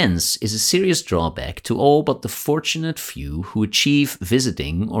 Expense is a serious drawback to all but the fortunate few who achieve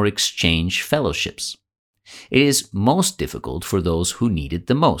visiting or exchange fellowships. It is most difficult for those who need it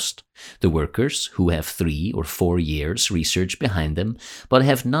the most, the workers who have 3 or 4 years' research behind them, but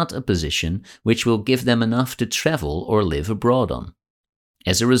have not a position which will give them enough to travel or live abroad on.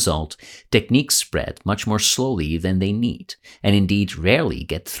 As a result, techniques spread much more slowly than they need, and indeed rarely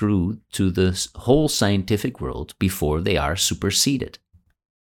get through to the whole scientific world before they are superseded.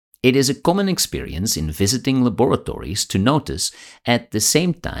 It is a common experience in visiting laboratories to notice, at the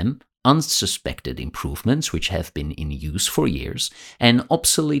same time, unsuspected improvements which have been in use for years, and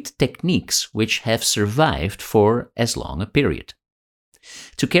obsolete techniques which have survived for as long a period.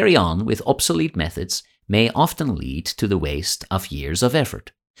 To carry on with obsolete methods may often lead to the waste of years of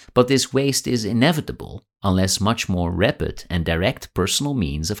effort, but this waste is inevitable unless much more rapid and direct personal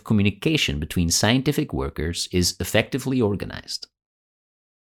means of communication between scientific workers is effectively organized.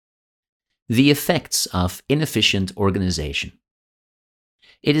 The effects of inefficient organization.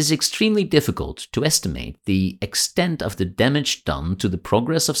 It is extremely difficult to estimate the extent of the damage done to the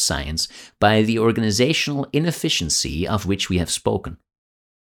progress of science by the organizational inefficiency of which we have spoken.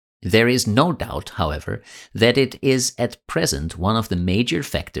 There is no doubt, however, that it is at present one of the major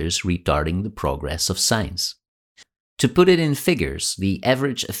factors retarding the progress of science. To put it in figures, the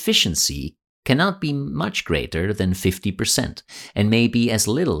average efficiency cannot be much greater than 50% and may be as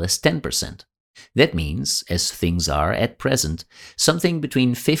little as 10%. That means, as things are at present, something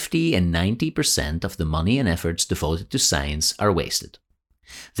between 50 and 90% of the money and efforts devoted to science are wasted.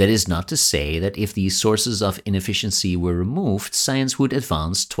 That is not to say that if these sources of inefficiency were removed, science would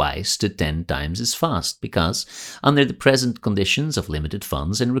advance twice to 10 times as fast, because, under the present conditions of limited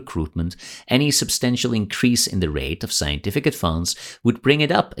funds and recruitment, any substantial increase in the rate of scientific advance would bring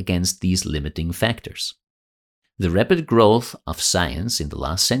it up against these limiting factors. The rapid growth of science in the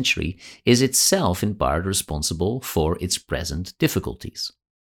last century is itself in part responsible for its present difficulties.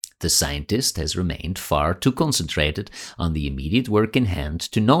 The scientist has remained far too concentrated on the immediate work in hand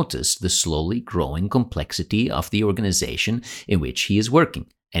to notice the slowly growing complexity of the organization in which he is working,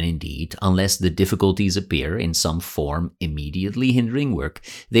 and indeed, unless the difficulties appear in some form immediately hindering work,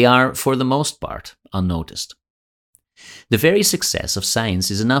 they are, for the most part, unnoticed. The very success of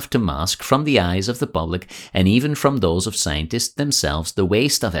science is enough to mask from the eyes of the public and even from those of scientists themselves the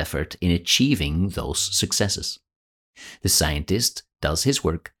waste of effort in achieving those successes. The scientist does his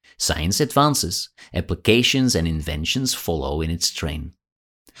work, science advances, applications and inventions follow in its train.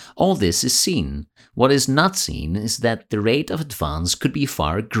 All this is seen. What is not seen is that the rate of advance could be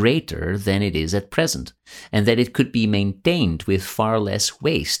far greater than it is at present, and that it could be maintained with far less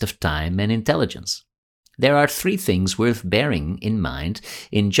waste of time and intelligence. There are three things worth bearing in mind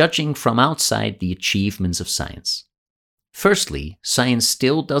in judging from outside the achievements of science. Firstly, science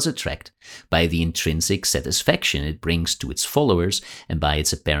still does attract, by the intrinsic satisfaction it brings to its followers and by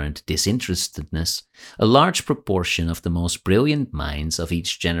its apparent disinterestedness, a large proportion of the most brilliant minds of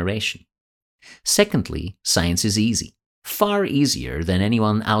each generation. Secondly, science is easy, far easier than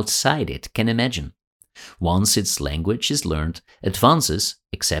anyone outside it can imagine. Once its language is learned, advances,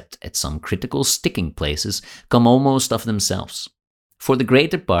 except at some critical sticking places, come almost of themselves. For the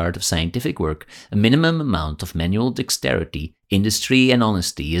greater part of scientific work, a minimum amount of manual dexterity, industry, and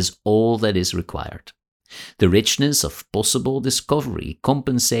honesty is all that is required. The richness of possible discovery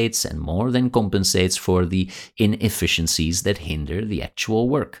compensates and more than compensates for the inefficiencies that hinder the actual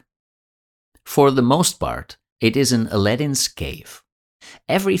work. For the most part, it is an Aladdin's cave.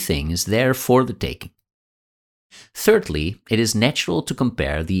 Everything is there for the taking. Thirdly, it is natural to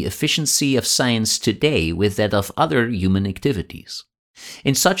compare the efficiency of science today with that of other human activities.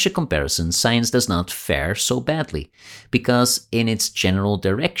 In such a comparison, science does not fare so badly, because in its general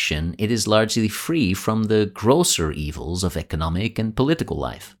direction it is largely free from the grosser evils of economic and political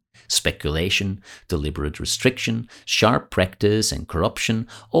life. Speculation, deliberate restriction, sharp practice, and corruption,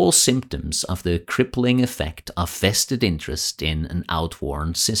 all symptoms of the crippling effect of vested interest in an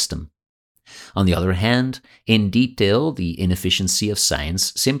outworn system. On the other hand, in detail, the inefficiency of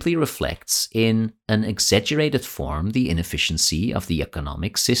science simply reflects in an exaggerated form the inefficiency of the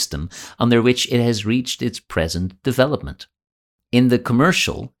economic system under which it has reached its present development. In the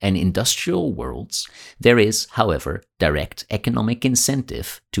commercial and industrial worlds, there is, however, direct economic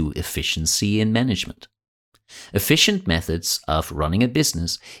incentive to efficiency in management. Efficient methods of running a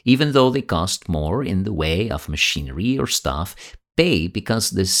business, even though they cost more in the way of machinery or staff, pay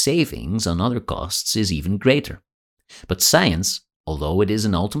because the savings on other costs is even greater. But science, although it is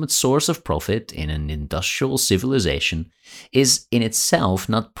an ultimate source of profit in an industrial civilization, is in itself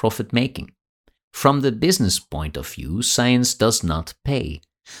not profit-making. From the business point of view, science does not pay.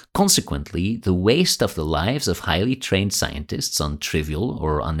 Consequently, the waste of the lives of highly trained scientists on trivial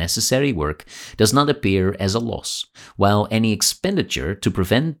or unnecessary work does not appear as a loss, while any expenditure to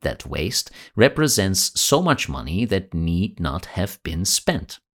prevent that waste represents so much money that need not have been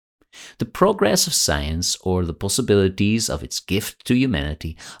spent. The progress of science or the possibilities of its gift to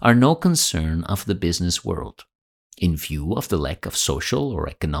humanity are no concern of the business world. In view of the lack of social or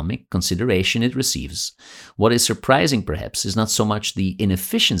economic consideration it receives, what is surprising perhaps is not so much the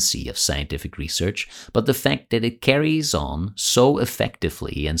inefficiency of scientific research, but the fact that it carries on so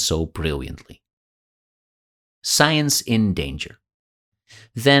effectively and so brilliantly. Science in danger.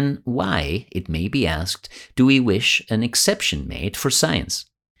 Then why, it may be asked, do we wish an exception made for science?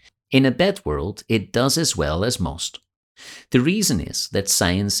 In a bad world, it does as well as most. The reason is that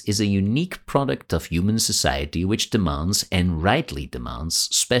science is a unique product of human society which demands, and rightly demands,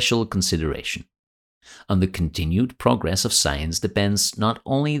 special consideration. On the continued progress of science depends not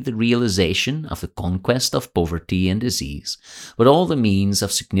only the realization of the conquest of poverty and disease, but all the means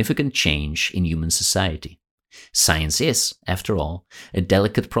of significant change in human society. Science is, after all, a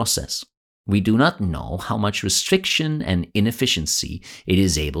delicate process. We do not know how much restriction and inefficiency it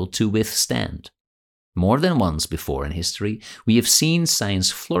is able to withstand. More than once before in history, we have seen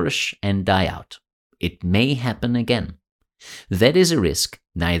science flourish and die out. It may happen again. That is a risk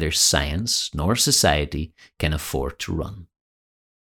neither science nor society can afford to run.